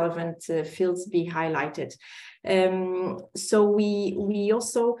and relevant fields be highlighted. So we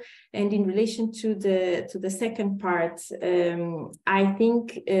also, and in relation to the second part, I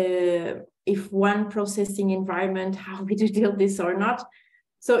think if one processing environment, how we do deal this or not.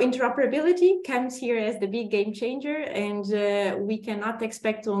 So interoperability comes here as the big game changer, and we cannot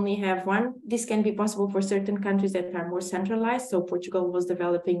expect to only have one. This can be possible for certain countries that are more centralized. So Portugal was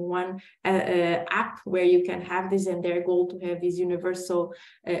developing one app where you can have this, and their goal to have this universal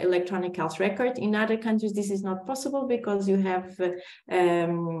electronic health record. In other countries, this is not possible because you have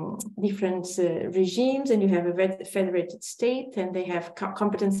different regimes, and you have a federated state, and they have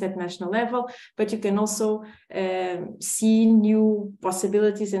competence at national level. But you can also see new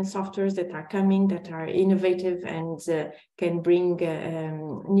possibilities and softwares that are coming that are innovative and can bring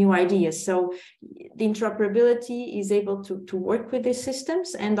new ideas. So the interoperability is able to work with these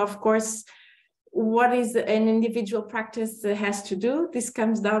systems. And of course, what is an individual practice has to do, this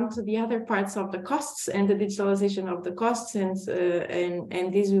comes down to the other parts of the costs and the digitalization of the costs, and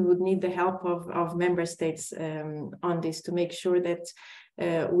this we would need the help of member states on this to make sure that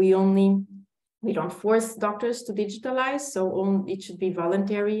we don't force doctors to digitalize, so it should be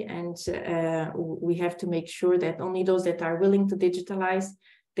voluntary, and we have to make sure that only those that are willing to digitalize,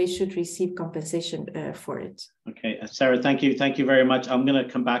 they should receive compensation for it. Okay, Sara, thank you. Thank you very much. I'm going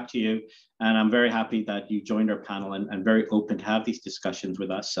to come back to you, and I'm very happy that you joined our panel and very open to have these discussions with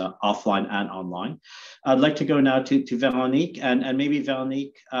us offline and online. I'd like to go now to Veronique, and maybe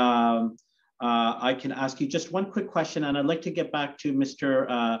Veronique, I can ask you just one quick question, and I'd like to get back to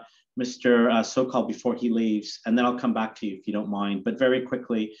Mr. Sokol before he leaves, and then I'll come back to you if you don't mind. But very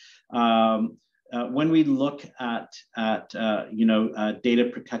quickly, when we look at data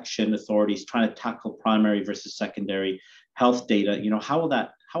protection authorities trying to tackle primary versus secondary health data, how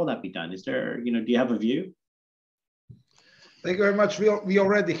will that be done? Is there, do you have a view? Thank you very much. We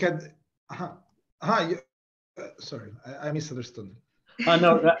already had. Sorry, I misunderstood.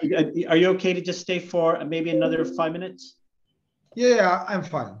 No, are you okay to just stay for maybe another 5 minutes? Yeah, I'm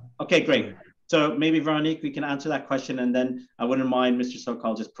fine. Okay, great. So maybe Veronique, we can answer that question, and then I wouldn't mind Mr.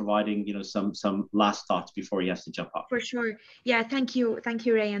 Sokol just providing, some last thoughts before he has to jump off. For sure. Yeah, thank you,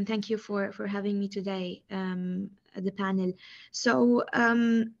 Ray, and thank you for having me today at the panel. So,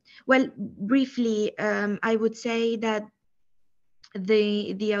 well, briefly, I would say that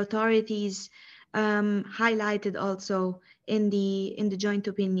the authorities highlighted also in the joint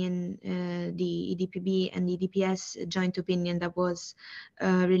opinion, the EDPB and the DPS joint opinion that was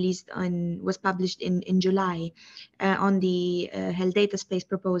published in July on the health data space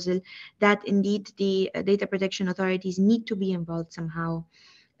proposal, that indeed the data protection authorities need to be involved somehow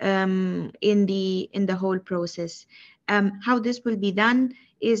in the whole process. How this will be done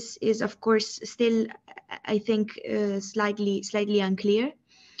is of course still, I think, slightly unclear.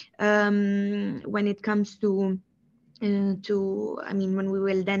 When it comes to I mean, when we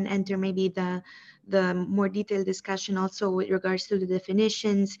will then enter maybe the more detailed discussion also with regards to the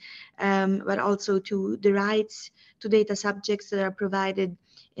definitions, but also to the rights to data subjects that are provided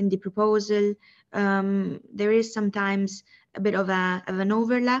in the proposal. There is sometimes a bit of an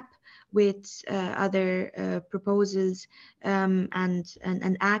overlap with other proposals and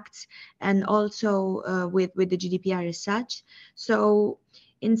acts, and also with the GDPR as such. So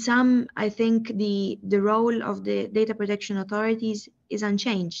in some, I think the role of the data protection authorities is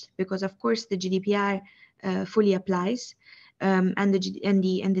unchanged, because of course the GDPR fully applies, and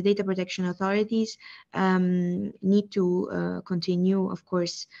the data protection authorities need to continue, of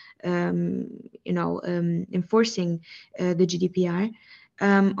course, enforcing the GDPR.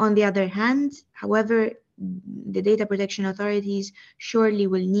 On the other hand, however, the data protection authorities surely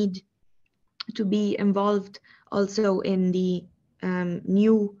will need to be involved also in the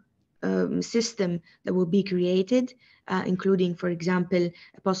new system that will be created, including, for example,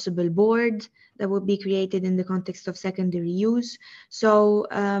 a possible board that will be created in the context of secondary use. So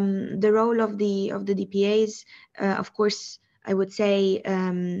the role of the DPAs, of course, I would say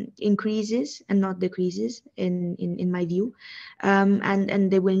increases and not decreases in my view,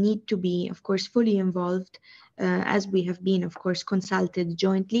 and they will need to be, of course, fully involved, as we have been, of course, consulted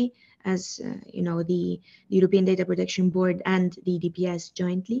jointly as the European Data Protection Board and the DPS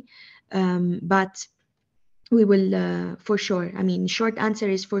jointly. But we will for sure, I mean, short answer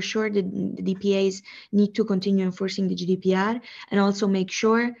is for sure the DPAs need to continue enforcing the GDPR, and also make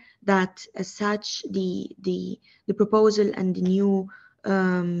sure that as such the proposal and the new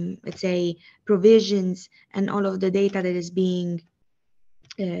let's say provisions and all of the data that is being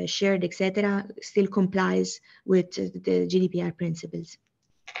shared, etc., still complies with the GDPR principles.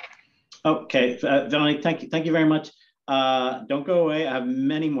 Okay, Veronique, thank you very much. Don't go away. I have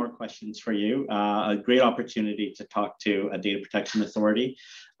many more questions for you. A great opportunity to talk to a data protection authority.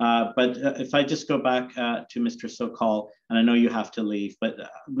 But if I just go back to Mr. Sokol, and I know you have to leave, but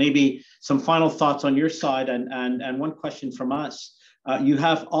maybe some final thoughts on your side, and one question from us. You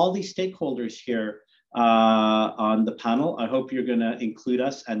have all these stakeholders here on the panel. I hope you're going to include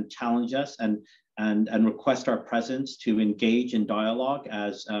us and challenge us and request our presence to engage in dialogue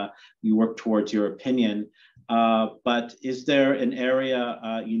as you work towards your opinion. But is there an area,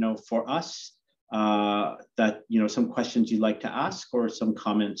 for us that, some questions you'd like to ask, or some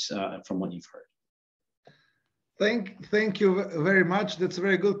comments from what you've heard? Thank you very much. That's a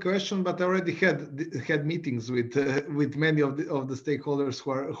very good question. But I already had meetings with many of the stakeholders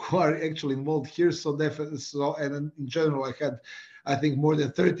who are actually involved here. So definitely, and in general, I think more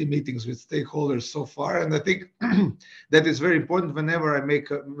than 30 meetings with stakeholders so far, and I think that is very important. Whenever I make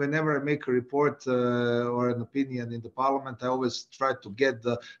a report or an opinion in the Parliament, I always try to get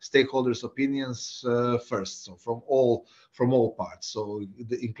the stakeholders' opinions first, so from all parts, so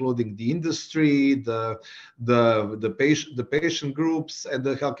including the industry, the patient groups, and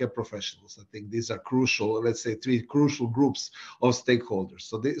the healthcare professionals. I think these are crucial. Let's say 3 crucial groups of stakeholders.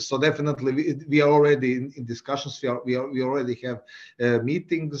 So definitely we are already in discussions. We already have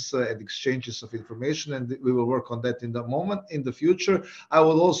meetings and exchanges of information, and we will work on that in the future. I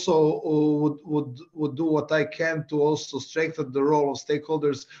will also would do what I can to also strengthen the role of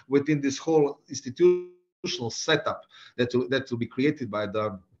stakeholders within this whole institutional setup that will be created by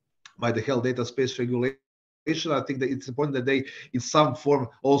the health data space regulation. I think that it's important that they, in some form,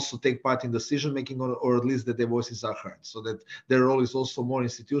 also take part in decision making, or at least that their voices are heard, so that their role is also more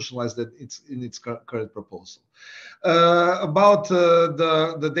institutionalized than it's in its current proposal. About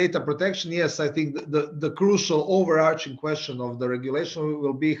the data protection, yes, I think the crucial overarching question of the regulation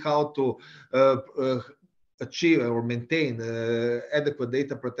will be how to achieve or maintain adequate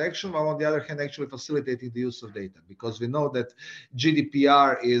data protection, while on the other hand actually facilitating the use of data, because we know that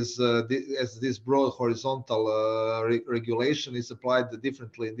GDPR is as this broad horizontal regulation is applied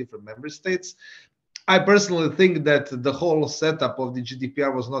differently in different member states. I personally think that the whole setup of the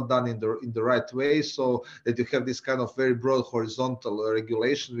GDPR was not done in the right way, so that you have this kind of very broad horizontal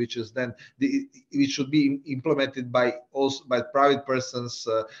regulation, which is then which should be implemented by private persons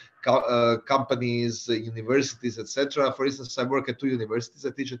companies, universities, etc. For instance, I work at 2 universities,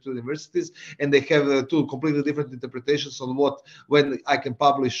 I teach at 2 universities, and they have 2 completely different interpretations on when I can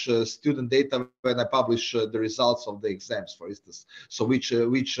publish student data, when I publish the results of the exams, for instance. So which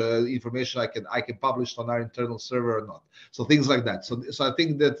information I can publish on our internal server or not. So things like that. So I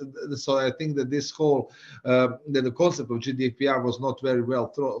think that this whole that the concept of GDPR was not very well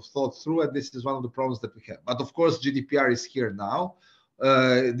thought through, and this is one of the problems that we have. But of course, GDPR is here now.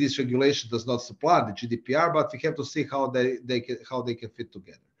 This regulation does not supplant the GDPR, but we have to see how they can fit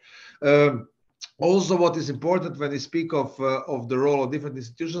together. Also, what is important when we speak of the role of different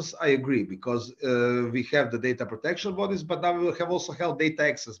institutions, I agree, because we have the data protection bodies, but now we will also have data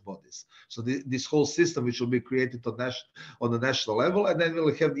access bodies. So this whole system, which will be created on the national level, and then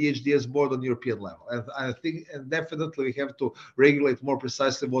we'll have the EHDS board on European level. And I think, and definitely, we have to regulate more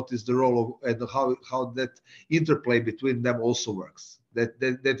precisely what is the role of and how that interplay between them also works.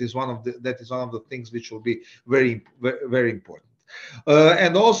 That is one of the things which will be very, very important.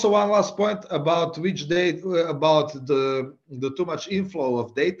 And also one last point about about the too much inflow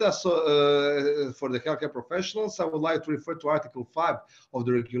of data. So for the healthcare professionals, I would like to refer to Article 5 of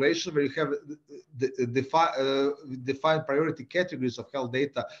the regulation, where you have defined priority categories of health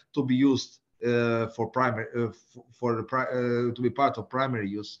data to be used to be part of primary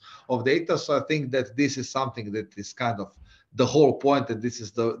use of data. So I think that this is something that is kind of the whole point, and this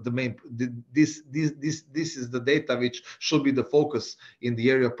is the main. This is the data which should be the focus in the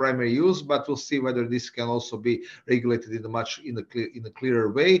area of primary use. But we'll see whether this can also be regulated in a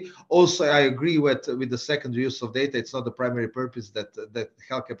clearer way. Also, I agree with the secondary use of data. It's not the primary purpose that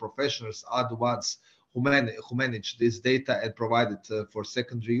healthcare professionals are the ones who manage this data and provide it for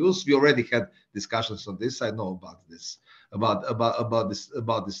secondary use. We already had discussions on this. I know about this. About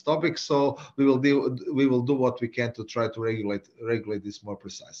this topic, so we will do what we can to try to regulate this more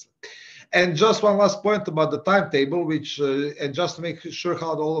precisely. And just one last point about the timetable, which and just to make sure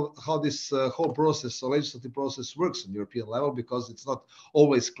how this whole process, legislative process, works on European level, because it's not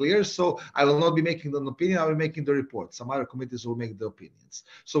always clear. So I will not be making an opinion. I will be making the report. Some other committees will make the opinions.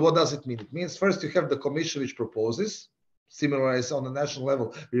 So what does it mean? It means first you have the Commission which proposes. Similar as on the national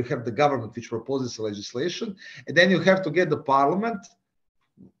level, you have the government which proposes the legislation, and then you have to get the parliament,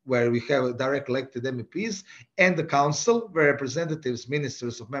 where we have direct elected MEPs, and the council, where representatives,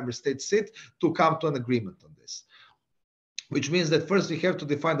 ministers of member states sit, to come to an agreement on this. Which means that first we have to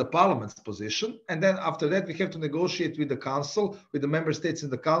define the parliament's position, and then after that we have to negotiate with the council, with the member states in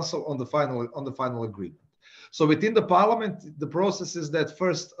the council on the final agreement. So within the parliament, the process is that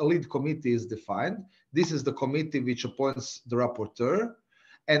first a lead committee is defined. This is the committee which appoints the rapporteur,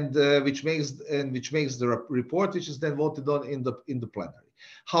 and which makes the report, which is then voted on in the plenary.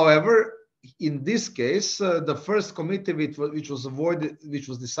 However, in this case, the first committee which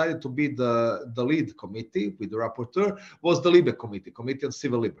was decided to be the lead committee with the rapporteur was the LIBE committee, Committee on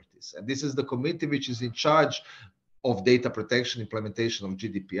Civil Liberties, and this is the committee which is in charge of data protection, implementation of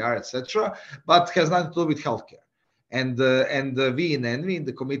GDPR, etc., but has nothing to do with healthcare. And we in ENVI, in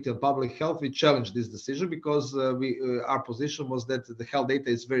the Committee on Public Health, we challenged this decision because our position was that the health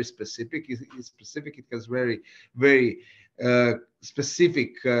data is very specific. It's specific. It has very, very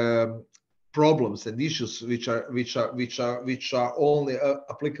specific problems and issues which are only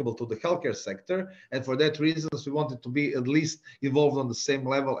applicable to the healthcare sector, and for that reason we wanted to be at least involved on the same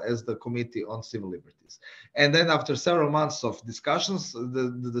level as the Committee on Civil Liberties. And then after several months of discussions,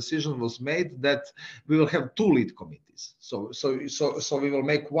 the decision was made that we will have 2 lead committees. So we will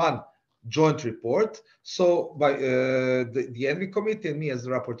make one joint report. So by the ENVI committee and me as the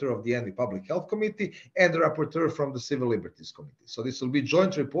rapporteur of the ENVI Public Health Committee and the rapporteur from the Civil Liberties Committee. So this will be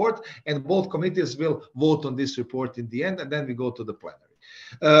joint report, and both committees will vote on this report in the end, and then we go to the plenary.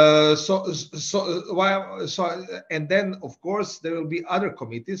 And then of course there will be other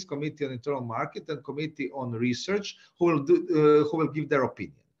committees, Committee on Internal Market and Committee on Research, who will give their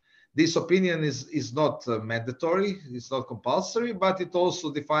opinion. This opinion is not mandatory, it's not compulsory, but it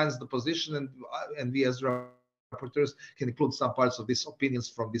also defines the position, and we as rapporteurs can include some parts of these opinions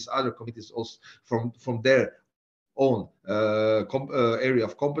from these other committees, also from their own area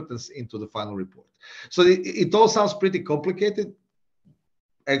of competence into the final report. So it all sounds pretty complicated.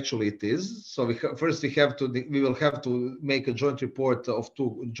 Actually, it is. So we will have to make a joint report of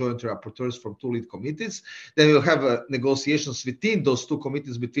 2 joint rapporteurs from 2 lead committees. Then we'll have negotiations within those 2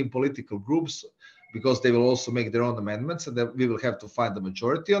 committees between political groups, because they will also make their own amendments, and then we will have to find the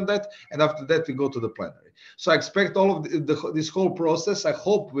majority on that. And after that, we go to the plenary. So I expect all of this whole process. I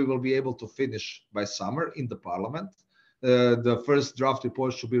hope we will be able to finish by summer in the parliament. The first draft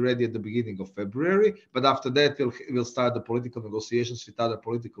report should be ready at the beginning of February, but after that we'll start the political negotiations with other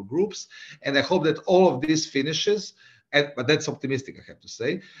political groups, and I hope that all of this finishes, but that's optimistic, I have to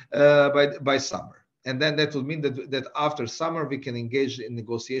say, by summer. And then that would mean that after summer we can engage in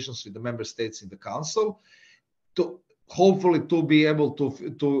negotiations with the member states in the council to hopefully to be able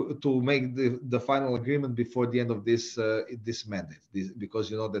to make the final agreement before the end of this mandate, because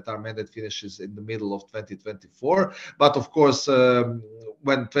you know that our mandate finishes in the middle of 2024. But of course,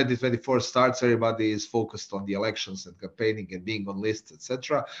 when 2024 starts, everybody is focused on the elections and campaigning and being on lists,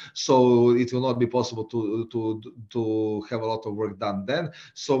 etc. So it will not be possible to have a lot of work done then.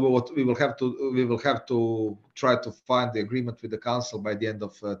 So we will have to try to find the agreement with the council by the end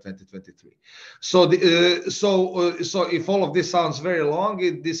of 2023. So if all of this sounds very long,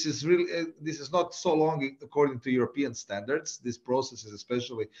 this is not so long according to European standards. These processes,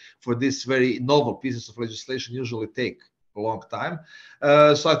 especially for this very novel pieces of legislation, usually take a long time.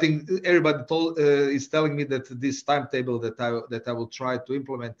 So I think everybody is telling me that this timetable that I will try to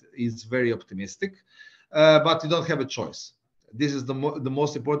implement is very optimistic, but we don't have a choice. This is the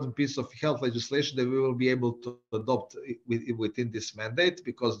most important piece of health legislation that we will be able to adopt within this mandate,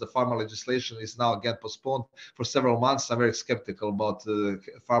 because the pharma legislation is now again postponed for several months. I'm very skeptical about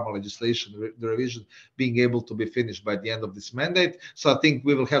pharma legislation, the revision being able to be finished by the end of this mandate. So I think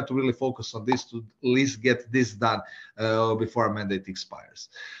we will have to really focus on this to at least get this done before our mandate expires.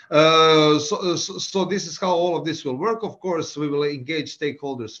 So this is how all of this will work. Of course, we will engage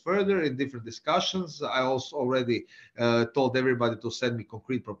stakeholders further in different discussions. I also already told everybody to send me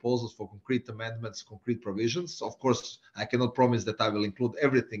concrete proposals for concrete amendments, concrete provisions. Of course, I cannot promise that I will include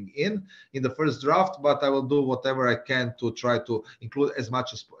everything in the first draft, but I will do whatever I can to try to include as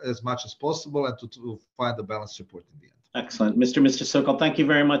much as possible and to find a balanced report in the end. Excellent. Mr. Sokol, thank you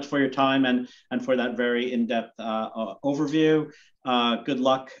very much for your time and for that very in-depth overview. Good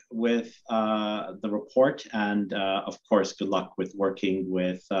luck with the report, and of course, good luck with working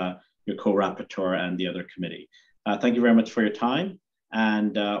with your co-rapporteur and the other committee. Thank you very much for your time,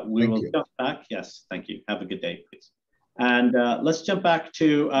 and we will jump back. Yes, thank you. Have a good day, please. And let's jump back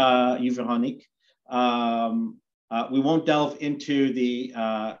to you, Veronique. We won't delve into the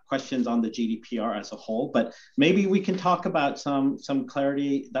questions on the GDPR as a whole, but maybe we can talk about some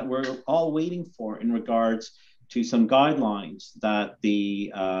clarity that we're all waiting for in regards to some guidelines that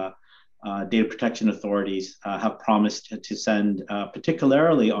the data protection authorities have promised to send,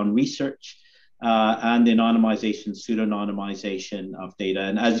 particularly on research and the anonymization, pseudo-anonymization of data.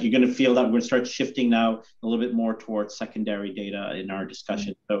 And as you're going to feel that we're going to start shifting now a little bit more towards secondary data in our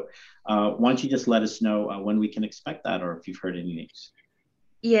discussion. So why don't you just let us know when we can expect that, or if you've heard any news?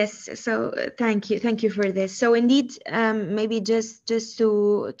 Yes, so thank you for this. So indeed, maybe just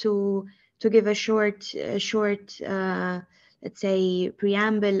to give a short let's say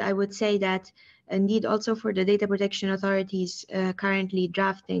preamble, I would say that indeed also for the data protection authorities currently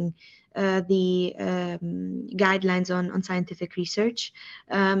drafting the guidelines on scientific research.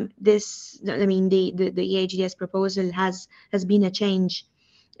 The EHDS proposal has been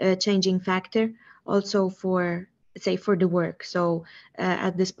a changing factor also for, say, for the work. So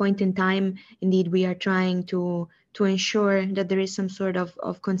at this point in time, indeed, we are trying to ensure that there is some sort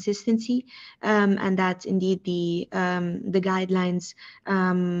of consistency, and that indeed the guidelines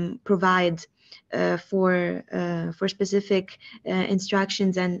provide for specific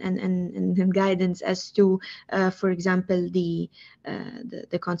instructions and guidance as to, for example, the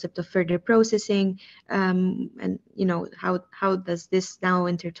concept of further processing, and you know how does this now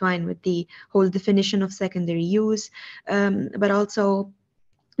intertwine with the whole definition of secondary use, but also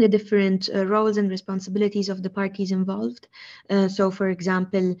the different roles and responsibilities of the parties involved. So, for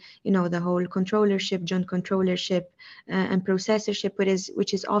example, you know, the whole controllership, joint controllership, and processorship,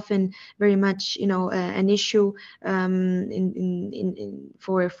 which is often very much, you know, an issue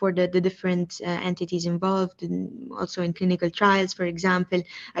for the different entities involved, also in clinical trials, for example,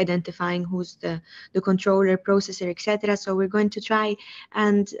 identifying who's the controller, processor, etc. So we're going to try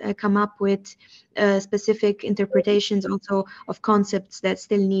and come up with specific interpretations also of concepts that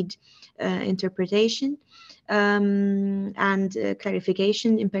still need interpretation and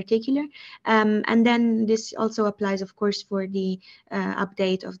clarification in particular. And then this also applies, of course, for the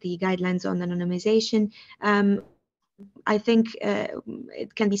update of the guidelines on anonymization. I think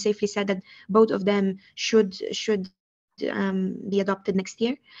it can be safely said that both of them should be adopted next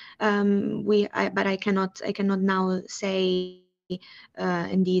year. But I cannot now say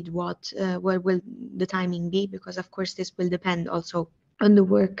indeed what will the timing be, because of course this will depend also on the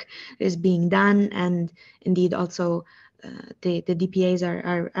work that is being done, and indeed also the DPAs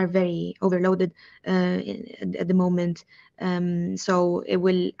are very overloaded at the moment. So it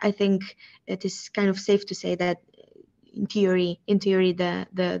will, I think it is kind of safe to say that in theory, the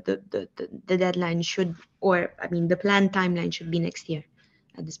deadline should, or I mean, the planned timeline should be next year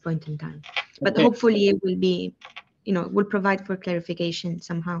at this point in time. But okay. hopefully it will be, will provide for clarification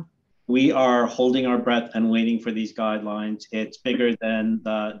somehow. We are holding our breath and waiting for these guidelines. It's bigger than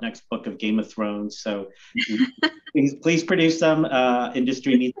the next book of Game of Thrones. So please produce them.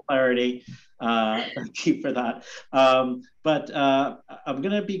 Industry needs clarity. Thank you for that. But I'm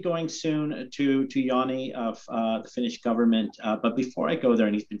going to be going soon to Yanni of the Finnish government. But before I go there,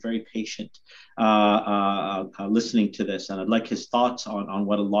 and he's been very patient listening to this, and I'd like his thoughts on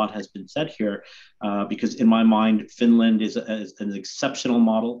what a lot has been said here, because in my mind, Finland is an exceptional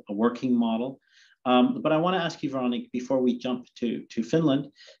model, a working model. But I want to ask you, Veronique, before we jump to Finland,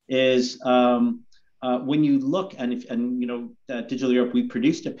 is when you look, and Digital Europe, we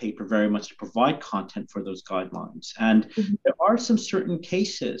produced a paper very much to provide content for those guidelines. And there are some certain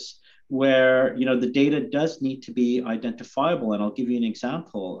cases where, the data does need to be identifiable. And I'll give you an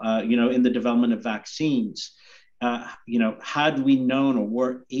example, in the development of vaccines, had we known or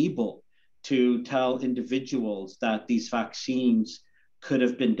were able to tell individuals that these vaccines could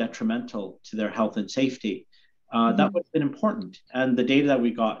have been detrimental to their health and safety, that would have been important. And the data that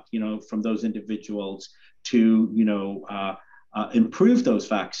we got, from those individuals to, improve those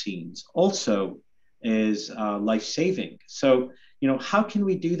vaccines also is life-saving. So, how can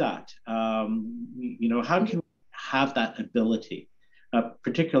we do that? How can we have that ability,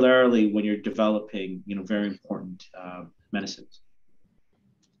 particularly when you're developing, very important medicines?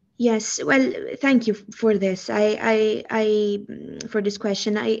 Yes, well, thank you for this. For this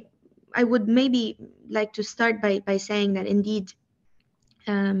question, I would maybe like to start by saying that indeed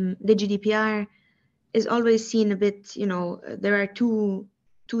the GDPR is always seen a bit, there are two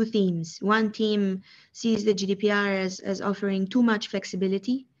themes. One theme sees the GDPR as offering too much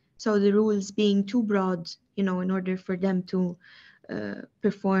flexibility, so the rules being too broad, in order for them to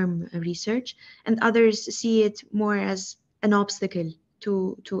perform research, and others see it more as an obstacle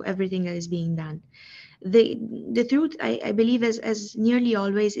to everything that is being done. The truth, I believe, as nearly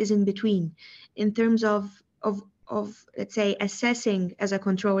always, is in between, in terms of let's say, assessing as a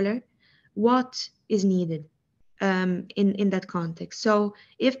controller what is needed in that context. So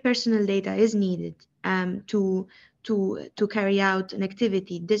if personal data is needed to carry out an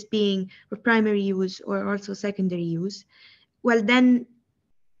activity, this being for primary use or also secondary use, well, then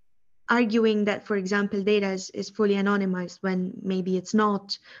arguing that, for example, data is fully anonymized when maybe it's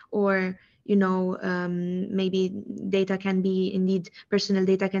not, or maybe data can be, indeed, personal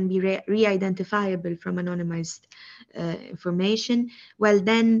data can be re-identifiable from anonymized information. Well,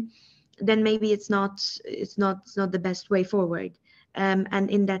 then maybe it's not the best way forward. And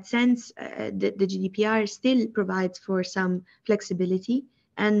in that sense, the GDPR still provides for some flexibility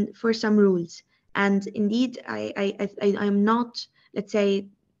and for some rules. And indeed, I'm not, let's say,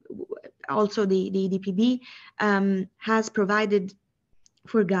 also the EDPB has provided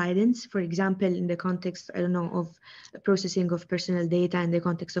for guidance, for example, in the context, of processing of personal data in the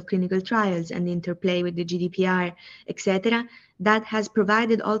context of clinical trials and the interplay with the GDPR, etc. That has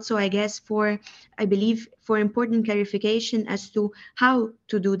provided also, I guess, I believe, for important clarification as to how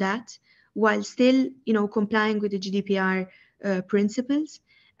to do that while still, complying with the GDPR principles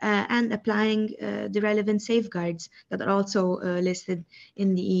and applying the relevant safeguards that are also listed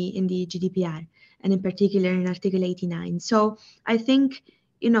in the GDPR, and in particular in Article 89. So I think,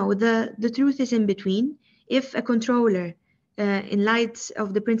 the truth is in between. If a controller, in light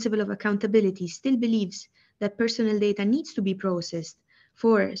of the principle of accountability, still believes that personal data needs to be processed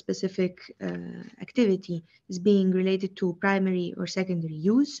for a specific activity is being related to primary or secondary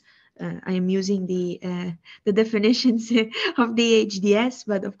use, I am using the definitions of the EHDS,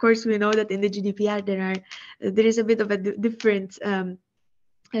 but of course we know that in the GDPR there is a bit of a different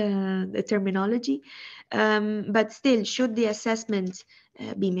terminology, but still, should the assessment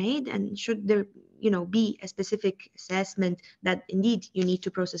be made, and should there be a specific assessment that indeed you need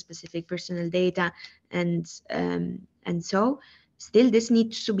to process specific personal data, and so still this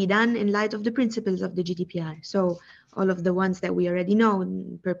needs to be done in light of the principles of the GDPR. So all of the ones that we already know,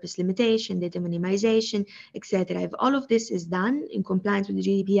 purpose limitation, data minimization, etc. If all of this is done in compliance with the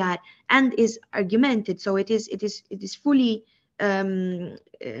GDPR and is argumented, so it is fully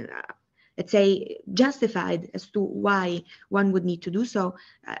let's say, justified as to why one would need to do so,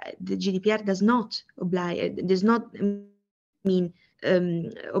 the GDPR does not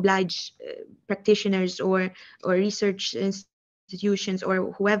oblige practitioners or research institutions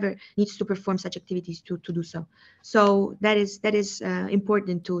or whoever needs to perform such activities to do so. So that is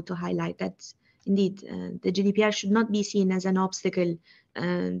important to highlight that indeed the GDPR should not be seen as an obstacle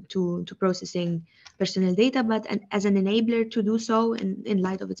to processing personal data, but as an enabler to do so in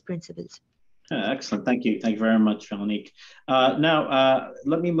light of its principles. Excellent. Thank you. Thank you very much, Veronique. Now,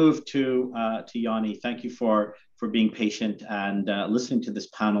 let me move to Yanni. Thank you for being patient and listening to this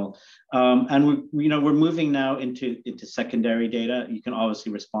panel. And we're moving now into secondary data. You can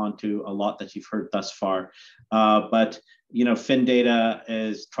obviously respond to a lot that you've heard thus far, but Fin data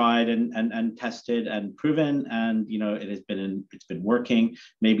is tried and tested and proven, and it's been working.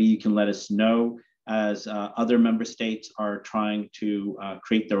 Maybe you can let us know as other member states are trying to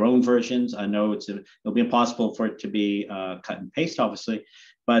create their own versions. I know it'll be impossible for it to be cut and paste, obviously,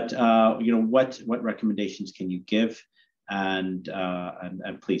 but what recommendations can you give? And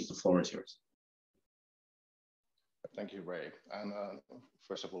please, the floor is yours. Thank you, Ray. And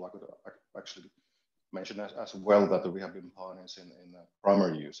first of all, I could actually mention as well that we have been pioneers in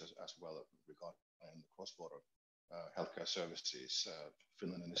primary use as well regarding cross-border healthcare services.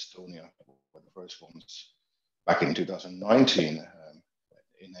 Finland and Estonia were the first ones back in 2019,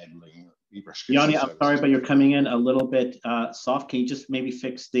 enabling e-prescription Yanni, I'm services. sorry, but you're coming in a little bit soft. Can you just maybe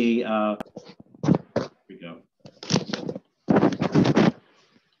fix the? Here we go.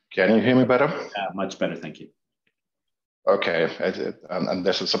 Can you hear me better? Much better, thank you. Okay, and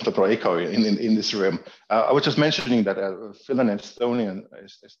there's some total echo in this room. I was just mentioning that Finland and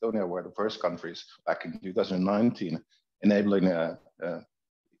Estonia were the first countries back in 2019 enabling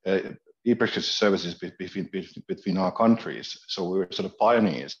e-prescription services between our countries. So we were sort of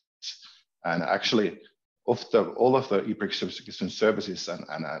pioneers, and actually, all of the e-prescription services and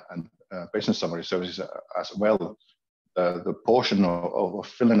patient summary services as well, the portion of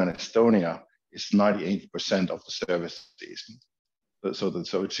Finland and Estonia is 98% of the services. So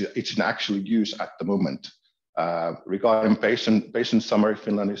it's in actual use at the moment. Regarding patient summary,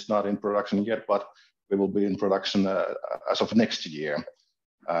 Finland is not in production yet, but we will be in production as of next year,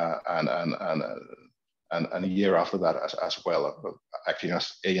 and a year after that as well, acting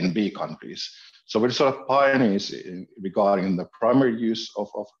as A and B countries. So we're sort of pioneers regarding the primary use of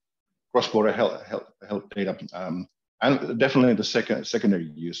cross-border health data, and definitely the secondary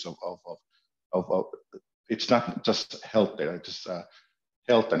use of it's not just health data, it's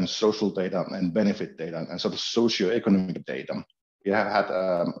health and social data and benefit data and sort of socio-economic data. We have had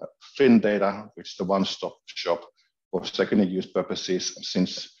Fin data, which is the one-stop shop for secondary use purposes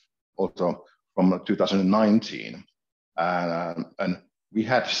since also from 2019. And we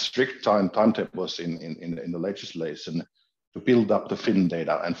had strict timetables in the legislation to build up the Fin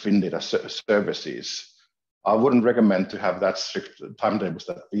data and Fin data services. I wouldn't recommend to have that strict timetables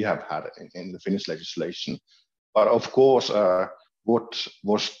that we have had in the Finnish legislation. But of course, what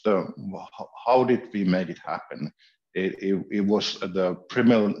was how did we make it happen? It was the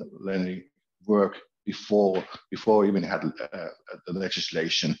preliminary work before we even had the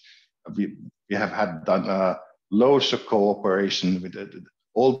legislation. We have done loads of cooperation with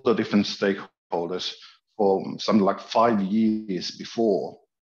all the different stakeholders for something like 5 years before,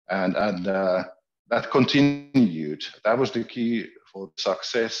 and that continued. That was the key for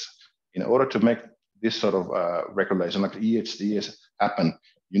success. In order to make this sort of regulation like EHDS happen,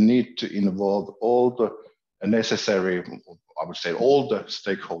 you need to involve all the necessary, I would say, all the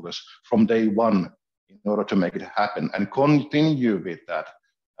stakeholders from day one in order to make it happen, and continue with that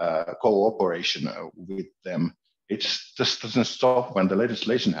cooperation with them. It just doesn't stop when the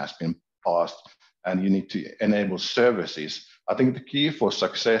legislation has been passed and you need to enable services. I think the key for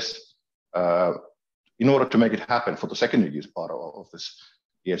success in order to make it happen for the secondary use part of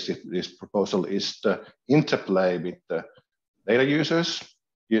this proposal is the interplay with the data users.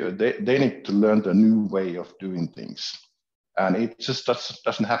 They need to learn the new way of doing things. And it just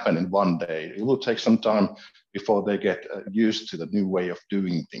doesn't happen in one day. It will take some time before they get used to the new way of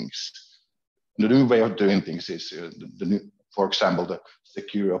doing things. The new way of doing things is, for example, the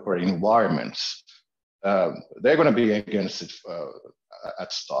secure operating environments. They're going to be against it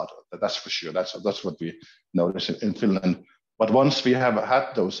at start. That's for sure. That's what we notice in Finland. But once we have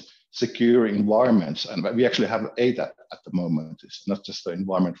had those secure environments, and we actually have 8 at the moment. It's not just the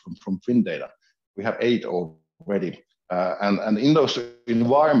environment from FinData. We have 8 already. And in those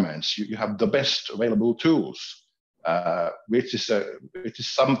environments, you have the best available tools, which is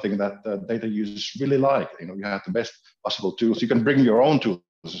something that the data users really like. You have the best possible tools. You can bring your own tools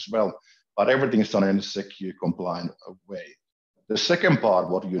as well, but everything is done in a secure, compliant way. The second part,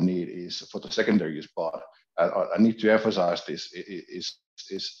 what you need is for the secondary use part. I need to emphasize this: is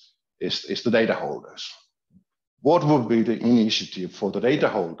the data holders. what would be the initiative for the data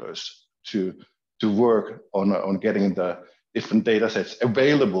holders to work on getting the different data sets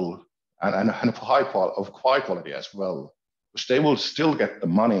available and of high quality as well, because they will still get the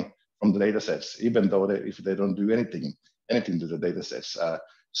money from the data sets, even though if they don't do anything to the data sets.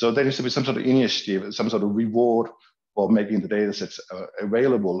 So there needs to be some sort of initiative, some sort of reward for making the data sets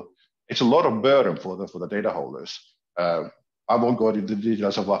available. It's a lot of burden for the data holders. I won't go into the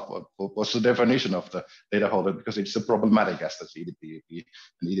details of what's the definition of the data holder, because it's a problematic as the EDP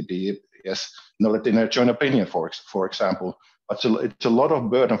and EDPS not in a joint opinion, for example. But it's a lot of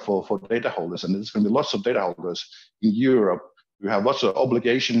burden for data holders, and there's going to be lots of data holders in Europe who have lots of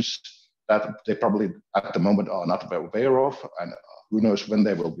obligations that they probably at the moment are not aware of, and who knows when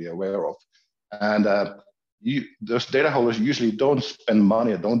they will be aware of. And those data holders usually don't spend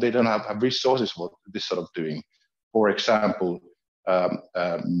money, they don't have resources for this sort of doing. For example,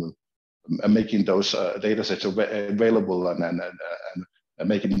 making those data sets available and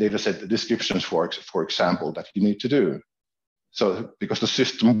making data set descriptions, for example, that you need to do. So because the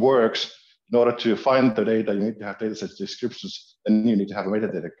system works, in order to find the data, you need to have data set descriptions, then you need to have a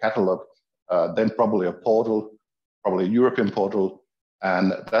metadata catalog, then probably a portal, probably a European portal,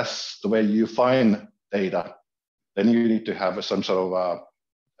 and that's the way you find data. Then you need to have some sort of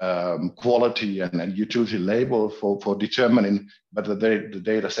quality and utility label for determining whether the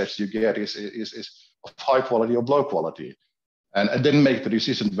data sets you get is of high quality or low quality, and then make the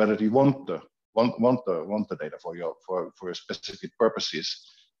decision whether you want the data for your specific purposes.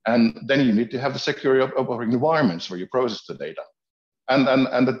 And then you need to have the secure operating environments where you process the data. And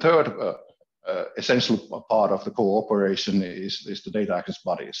the third essential part of the cooperation is the data access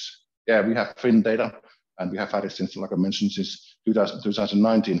bodies. Yeah, we have FinData, and we have had it since, like I mentioned, since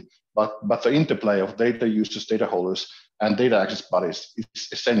 2019. But the interplay of data users, data holders, and data access bodies is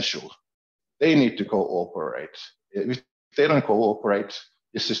essential. They need to cooperate. If they don't cooperate,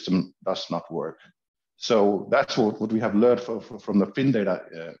 the system does not work. So that's what we have learned from the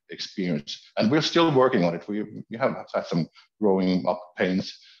FinData experience, and we're still working on it. We have had some growing up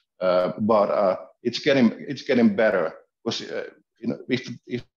pains, but it's getting better. Because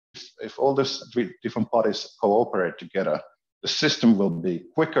if all these three different parties cooperate together, the system will be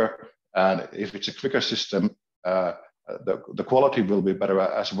quicker, and if it's a quicker system, the quality will be better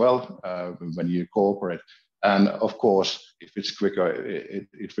as well when you cooperate. And of course, if it's quicker,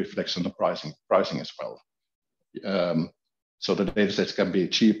 it reflects on the pricing as well. So the data sets can be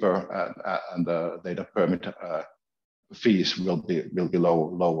cheaper, and the data permit fees will be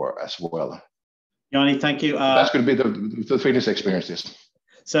lower as well. Yanni, thank you. That's going to be the Finnish experiences.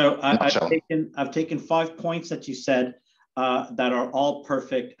 So I've taken 5 points that you said that are all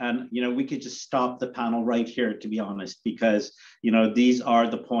perfect, and we could just stop the panel right here, to be honest, because these are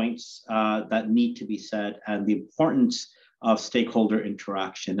the points that need to be said, and the importance of stakeholder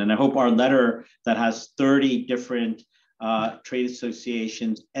interaction. And I hope our letter that has 30 different trade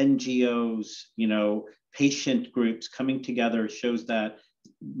associations, NGOs, patient groups coming together shows that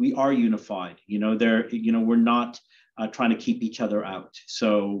we are unified. We're not trying to keep each other out.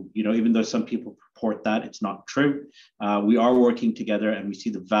 So, even though some people purport that, it's not true. We are working together, and we see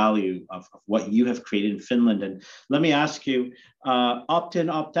the value of what you have created in Finland. And let me ask you, opt-in,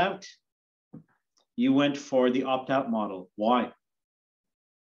 opt-out. You went for the opt-out model. Why?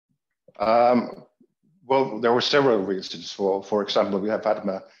 Well, there were several reasons. For example, we have had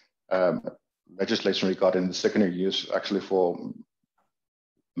legislation regarding the secondary use actually for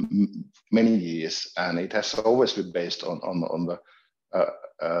many years, and it has always been based on the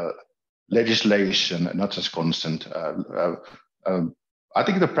legislation, not just consent. I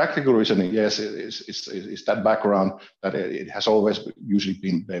think the practical reason, yes, is that background that it has always usually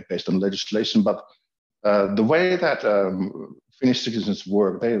been based on legislation, but the way that Finnish citizens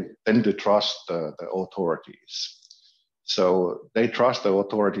work, they tend to trust the authorities. So they trust the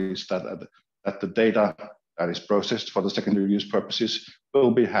authorities that the data that is processed for the secondary use purposes will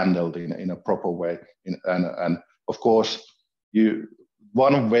be handled in a proper way. And of course,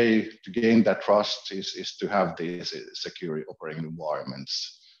 one way to gain that trust is to have these secure operating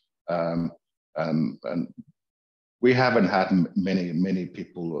environments. And we haven't had many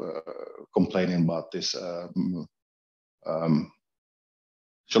people complaining about this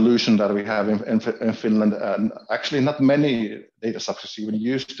solution that we have in Finland. And actually, not many data subjects even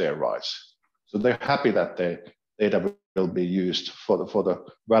use their rights. So they're happy that their data will be used for the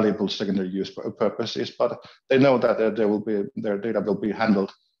valuable secondary use purposes, but they know that their data will be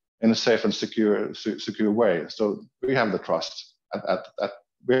handled in a safe and secure way. So we have the trust.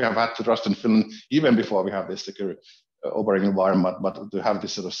 We have had to trust in Finland even before we have this secure operating environment, but to have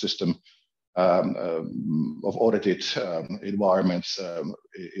this sort of system of audited environments,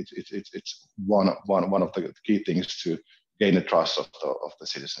 it's one of the key things to gain the trust of the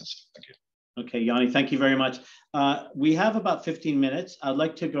citizens. Thank you. Okay, Yanni, thank you very much. We have about 15 minutes. I'd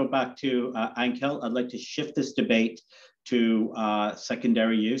like to go back to Ankel. I'd like to shift this debate to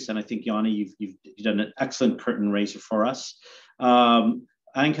secondary use. And I think, Yanni, you've done an excellent curtain raiser for us.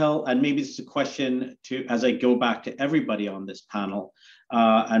 Ankel, and maybe this is a question to, as I go back to everybody on this panel,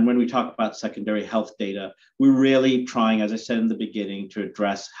 and when we talk about secondary health data, we're really trying, as I said in the beginning, to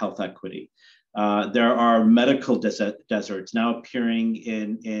address health equity. There are medical deserts now appearing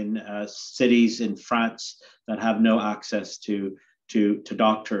in cities in France that have no access to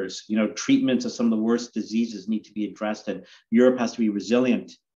doctors. You know, treatments of some of the worst diseases need to be addressed, and Europe has to be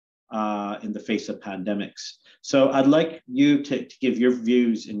resilient in the face of pandemics. So I'd like you to give your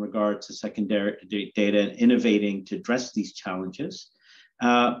views in regards to secondary data and innovating to address these challenges.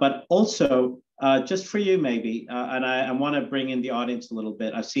 But also, just for you maybe, and I want to bring in the audience a little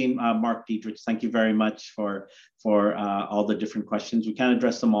bit. I've seen Mark Dietrich. Thank you very much for all the different questions. We can't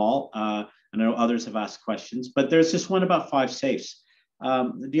address them all. I know others have asked questions, but there's this one about 5 safes.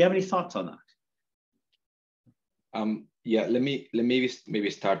 Do you have any thoughts on that? Yeah, let me maybe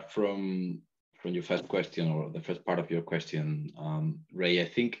start from your first question, or the first part of your question, Ray. I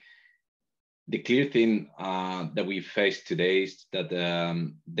think the clear thing that we face today is that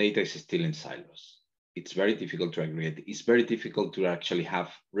data is still in silos. It's very difficult to aggregate. It's very difficult to actually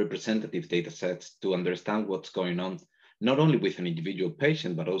have representative data sets to understand what's going on, not only with an individual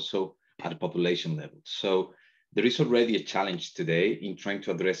patient, but also at a population level. So there is already a challenge today in trying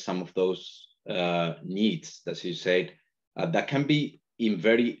to address some of those needs, as you said, that can be in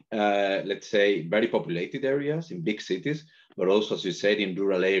very, let's say, very populated areas, in big cities, but also, as you said, in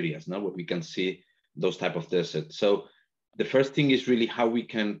rural areas, now where we can see those type of deserts. So the first thing is really how we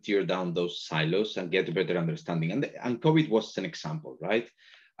can tear down those silos and get a better understanding. And COVID was an example, right?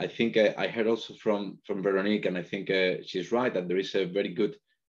 I think I heard also from Veronique, and I think she's right, that there is a very good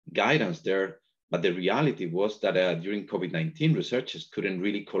guidance there. But the reality was that during COVID-19, researchers couldn't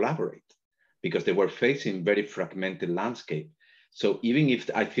really collaborate because they were facing very fragmented landscape. So even if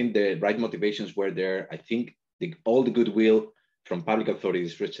I think the right motivations were there, I think all the goodwill from public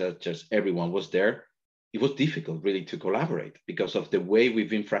authorities, researchers, everyone was there. It was difficult really to collaborate because of the way we've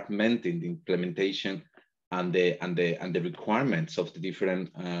been fragmenting the implementation and the requirements of the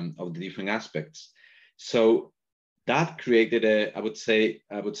different aspects. So that created I would say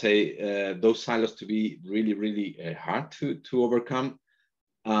those silos to be really hard to overcome.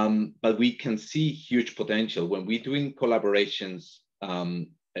 But we can see huge potential when we're doing collaborations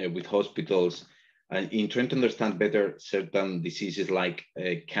with hospitals in trying to understand better certain diseases like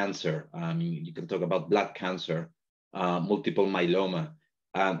cancer. You can talk about blood cancer, multiple myeloma.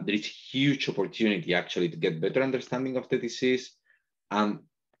 There is huge opportunity actually to get better understanding of the disease and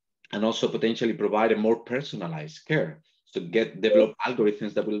also potentially provide a more personalized care. So develop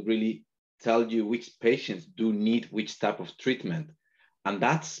algorithms that will really tell you which patients do need which type of treatment. And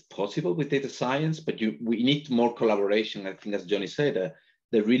that's possible with data science, but we need more collaboration. I think, as Johnny said,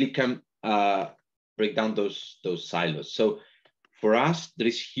 that really can break down those silos. So for us, there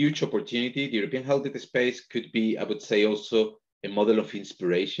is huge opportunity. The European health data space could be, I would say, also a model of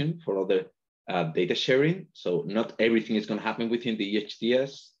inspiration for other data sharing. So not everything is going to happen within the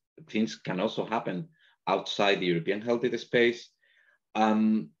EHDS. Things can also happen outside the European health data space.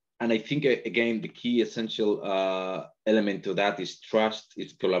 And I think, again, the key essential element to that is trust,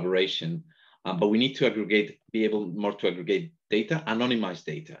 is collaboration. But we need to be able more to aggregate data, anonymize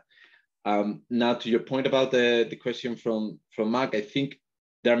data. Now, to your point about the question from Mark, I think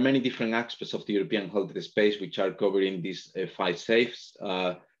there are many different aspects of the European health data space which are covered in these 5 safes.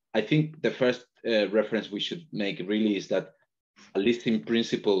 I think the first reference we should make really is that, at least in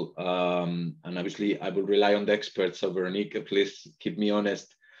principle, and obviously I will rely on the experts, so Veronique, please keep me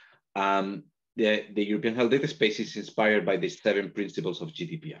honest. The European health data space is inspired by the 7 principles of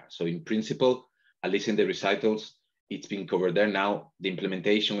GDPR. So in principle, at least in the recitals, it's been covered there. Now, the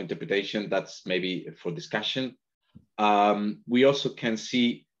implementation, interpretation, that's maybe for discussion. We also can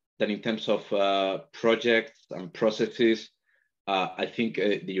see that in terms of projects and processes, I think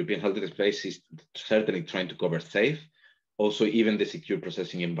the European health data space is certainly trying to cover safe, also even the secure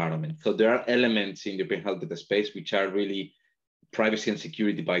processing environment. So there are elements in the European health data space which are really privacy and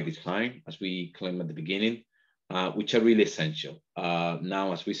security by design, as we claimed at the beginning, which are really essential.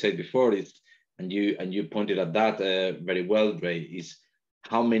 Now, as we said before, and you pointed at that very well, Ray, is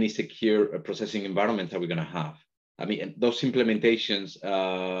how many secure processing environments are we going to have? I mean, those implementations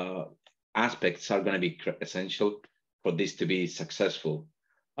aspects are going to be essential for this to be successful.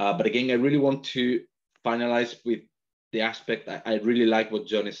 But again, I really want to finalize with the aspect. I really like what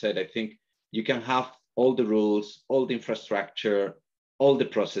Johnny said. I think you can have all the rules, all the infrastructure, all the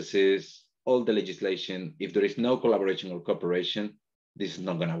processes, all the legislation. If there is no collaboration or cooperation, this is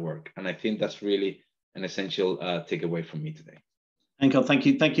not going to work. And I think that's really an essential takeaway from me today.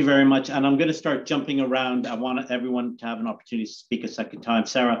 Thank you very much. And I'm going to start jumping around. I want everyone to have an opportunity to speak a second time.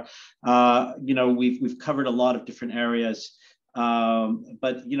 Sara, you know, we've covered a lot of different areas,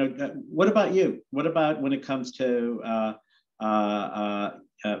 but you know, what about you? What about when it comes to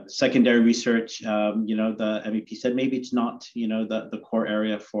secondary research? You know, the MEP said maybe it's not, you know, the core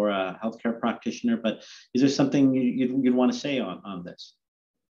area for a healthcare practitioner, but is there something you'd want to say on this?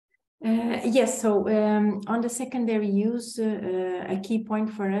 Yes, so on the secondary use, a key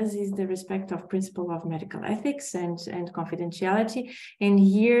point for us is the respect of principle of medical ethics and confidentiality. And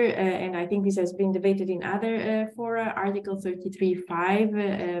here, and I think this has been debated in other fora, Article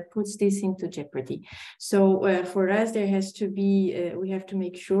 33.5 puts this into jeopardy. So for us, there has to be, we have to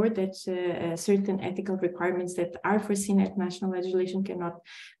make sure that certain ethical requirements that are foreseen at national legislation cannot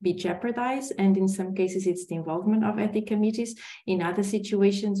be jeopardized. And in some cases, it's the involvement of ethics committees. In other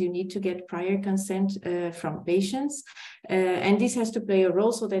situations, you need to get prior consent from patients. And this has to play a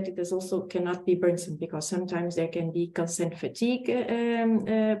role so that it is also cannot be burdensome, because sometimes there can be consent fatigue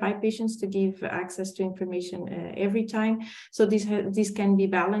by patients to give access to information every time. So this can be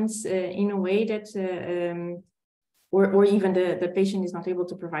balanced in a way that or even the patient is not able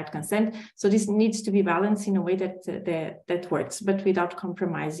to provide consent. So this needs to be balanced in a way that works, but without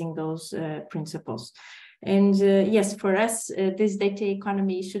compromising those principles. And yes, for us, this data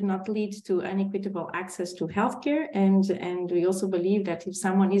economy should not lead to unequitable access to healthcare. And we also believe that if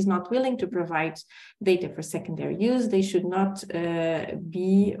someone is not willing to provide data for secondary use, they should not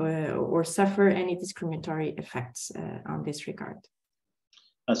be or suffer any discriminatory effects on this regard.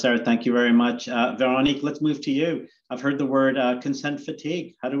 Sara, thank you very much. Veronique, let's move to you. I've heard the word consent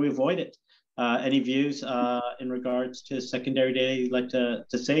fatigue. How do we avoid it? Any views in regards to secondary data you'd like to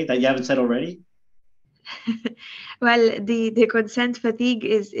say that you haven't said already? Well, the consent fatigue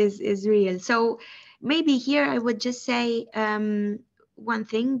is real. So maybe here I would just say one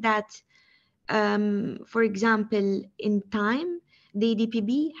thing that, for example, in time, the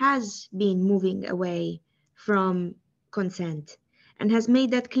DPB has been moving away from consent and has made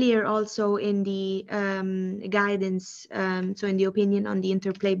that clear also in the guidance, so in the opinion on the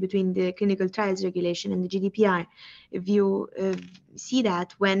interplay between the clinical trials regulation and the GDPR. If you see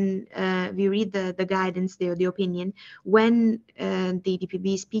that when we read the guidance, the opinion, when the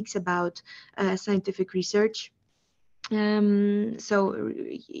DPB speaks about scientific research, so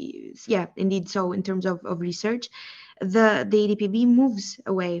yeah, indeed, so in terms of research, the DPB moves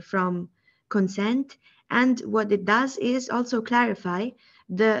away from consent. And what it does is also clarify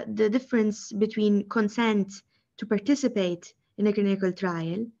the difference between consent to participate in a clinical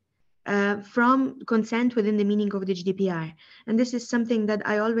trial from consent within the meaning of the GDPR. And this is something that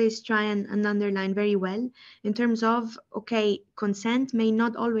I always try and underline very well in terms of, okay, consent may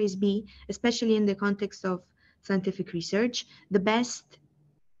not always be, especially in the context of scientific research, the best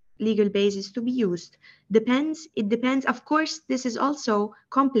legal basis to be used. It depends. Of course, this is also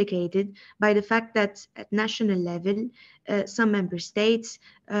complicated by the fact that at national level, some member states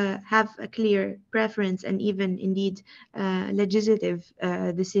have a clear preference and even indeed legislative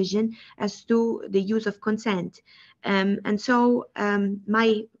decision as to the use of consent. And so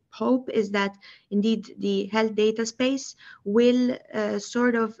my hope is that indeed the health data space will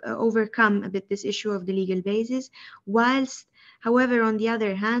sort of overcome a bit this issue of the legal basis, whilst however, on the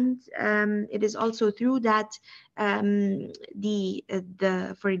other hand, it is also true that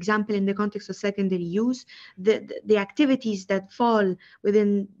for example, in the context of secondary use, the activities that fall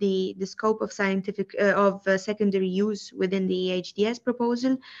within the scope of secondary use within the EHDS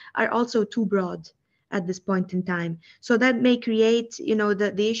proposal are also too broad at this point in time. So that may create, you know,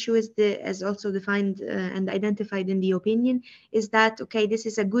 the issue is as also defined and identified in the opinion, is that, okay, this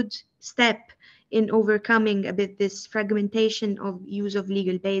is a good step in overcoming a bit this fragmentation of use of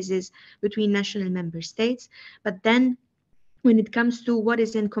legal basis between national member states. But then when it comes to what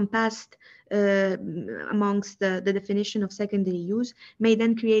is encompassed amongst the definition of secondary use, may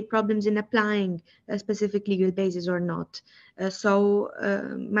then create problems in applying a specific legal basis or not. So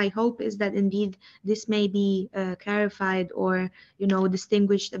my hope is that indeed this may be clarified or, you know,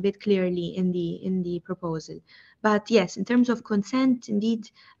 distinguished a bit clearly in the proposal. But yes, in terms of consent, indeed,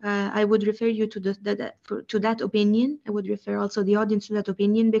 I would refer you to that opinion. I would refer also the audience to that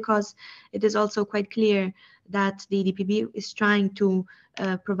opinion, because it is also quite clear that the DPB is trying to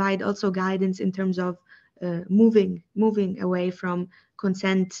provide also guidance in terms of moving away from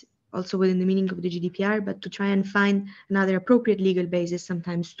consent also within the meaning of the GDPR, but to try and find another appropriate legal basis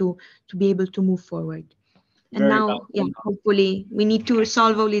sometimes to be able to move forward. And Very now, yeah, hopefully we need to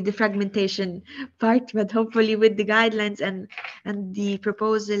solve only the fragmentation part, but hopefully with the guidelines and the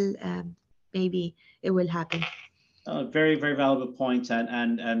proposal, maybe it will happen. Very, very valuable point,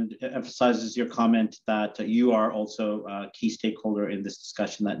 and emphasizes your comment that you are also a key stakeholder in this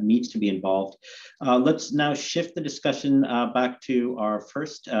discussion that needs to be involved. Let's now shift the discussion back to our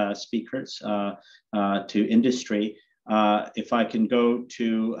first speakers, to industry. If I can go to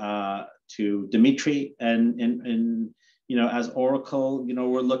Dmitry, and as Oracle,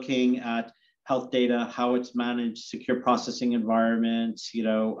 we're looking at health data, how it's managed, secure processing environments,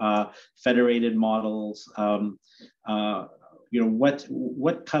 federated models.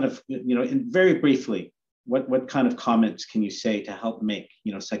 What kind of, very briefly, what kind of comments can you say to help make,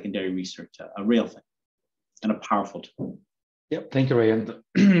 secondary research a real thing and a powerful tool? Yep, thank you, Ray. And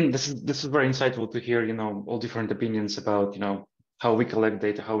this is very insightful to hear, all different opinions about, how we collect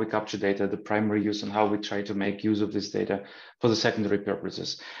data, how we capture data, the primary use, and how we try to make use of this data for the secondary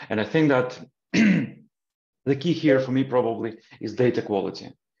purposes. And I think that the key here for me probably is data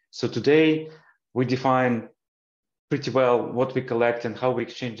quality. So today we define pretty well what we collect and how we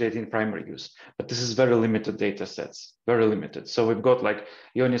exchange data in primary use, but this is very limited data sets, very limited. So we've got, like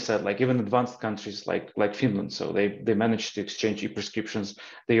Ioni said, like even advanced countries like Finland, so they managed to exchange e-prescriptions,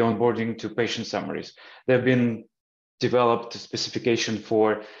 they onboarding to patient summaries. They've been developed a specification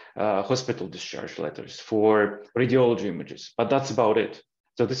for hospital discharge letters, for radiology images, but that's about it.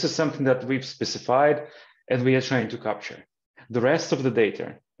 So this is something that we've specified and we are trying to capture. The rest of the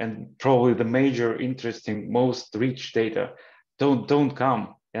data, and probably the major, interesting, most rich data, don't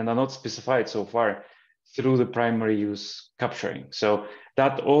come and are not specified so far through the primary use capturing. So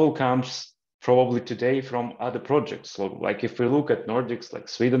that all comes probably today from other projects. So like if we look at Nordics, like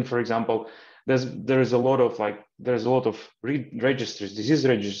Sweden, for example, there's a lot of registries, disease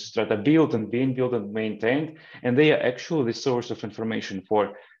registries that are built and being built and maintained, and they are actually the source of information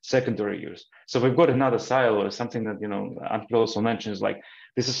for secondary use. So we've got another silo, something that Andrew also mentions, like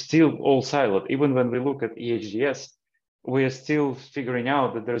this is still all siloed. Even when we look at EHDS, we are still figuring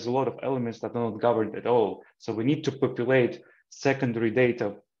out that there's a lot of elements that are not governed at all. So we need to populate secondary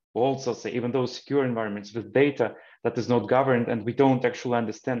data, also say even those secure environments, with data that is not governed, and we don't actually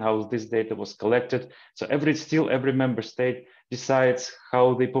understand how this data was collected. So every member state decides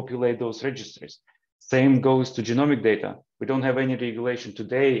how they populate those registries. Same goes to genomic data. We don't have any regulation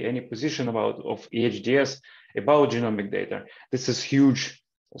today, any position of EHDS about genomic data. This is huge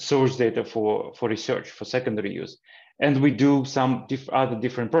source data for research, for secondary use. And we do some other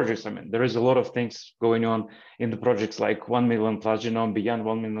different projects. I mean, there is a lot of things going on in the projects like 1 million plus genome, beyond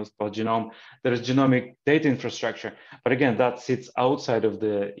 1 million plus genome. There is genomic data infrastructure, but again, that sits outside of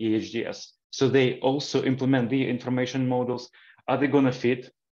the EHDS. So they also implement the information models. Are they going to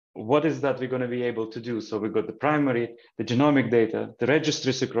fit? What is that we're going to be able to do? So we've got the primary, the genomic data, the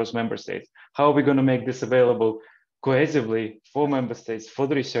registries across member states. How are we going to make this available cohesively for member states, for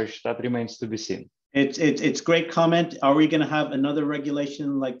the research? That remains to be seen. It's great comment. Are we going to have another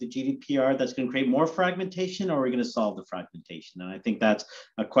regulation like the GDPR that's going to create more fragmentation, or are we going to solve the fragmentation? And I think that's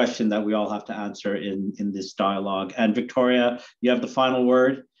a question that we all have to answer in this dialogue. And Viktoriia, you have the final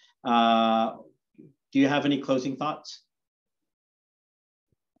word. Do you have any closing thoughts?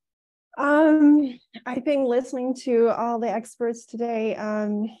 I think listening to all the experts today,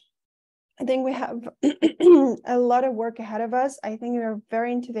 I think we have a lot of work ahead of us. I think we're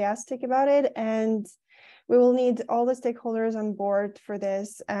very enthusiastic about it, and we will need all the stakeholders on board for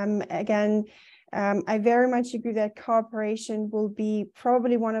this. Again, I very much agree that cooperation will be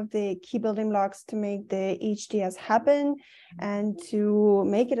probably one of the key building blocks to make the EHDS happen and to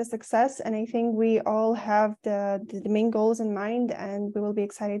make it a success. And I think we all have the main goals in mind, and we will be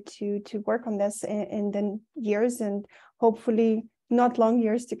excited to work on this in the years and hopefully not long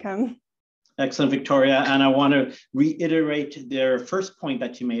years to come. Excellent, Viktoriia. And I want to reiterate the first point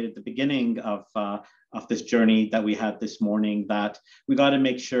that you made at the beginning of this journey that we had this morning, that we got to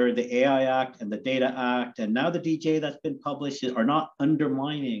make sure the AI Act and the Data Act and now the DJ that's been published are not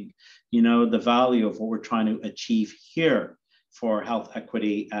undermining, the value of what we're trying to achieve here for health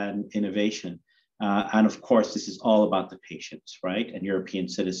equity and innovation. And of course, this is all about the patients, right? And European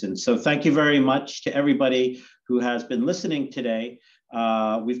citizens. So thank you very much to everybody who has been listening today.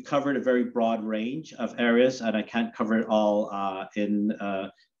 We've covered a very broad range of areas, and I can't cover it all in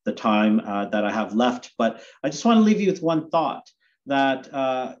the time that I have left. But I just want to leave you with one thought, that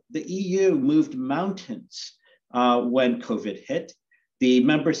the EU moved mountains when COVID hit. The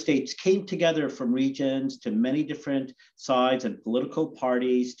member states came together from regions to many different sides and political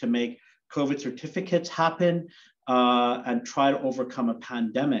parties to make COVID certificates happen and try to overcome a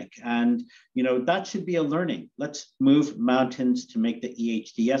pandemic. And that should be a learning. Let's move mountains to make the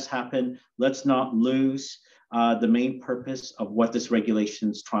EHDS happen. Let's not lose the main purpose of what this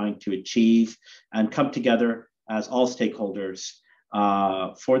regulation is trying to achieve, and come together as all stakeholders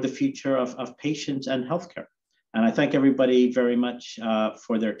for the future of patients and healthcare. And I thank everybody very much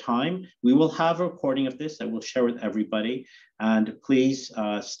for their time. We will have a recording of this that we'll share with everybody. And please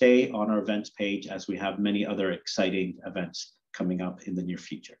stay on our events page, as we have many other exciting events coming up in the near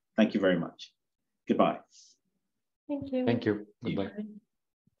future. Thank you very much. Goodbye. Thank you. Thank you. Goodbye.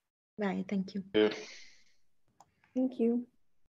 Bye. Thank you. Thank you.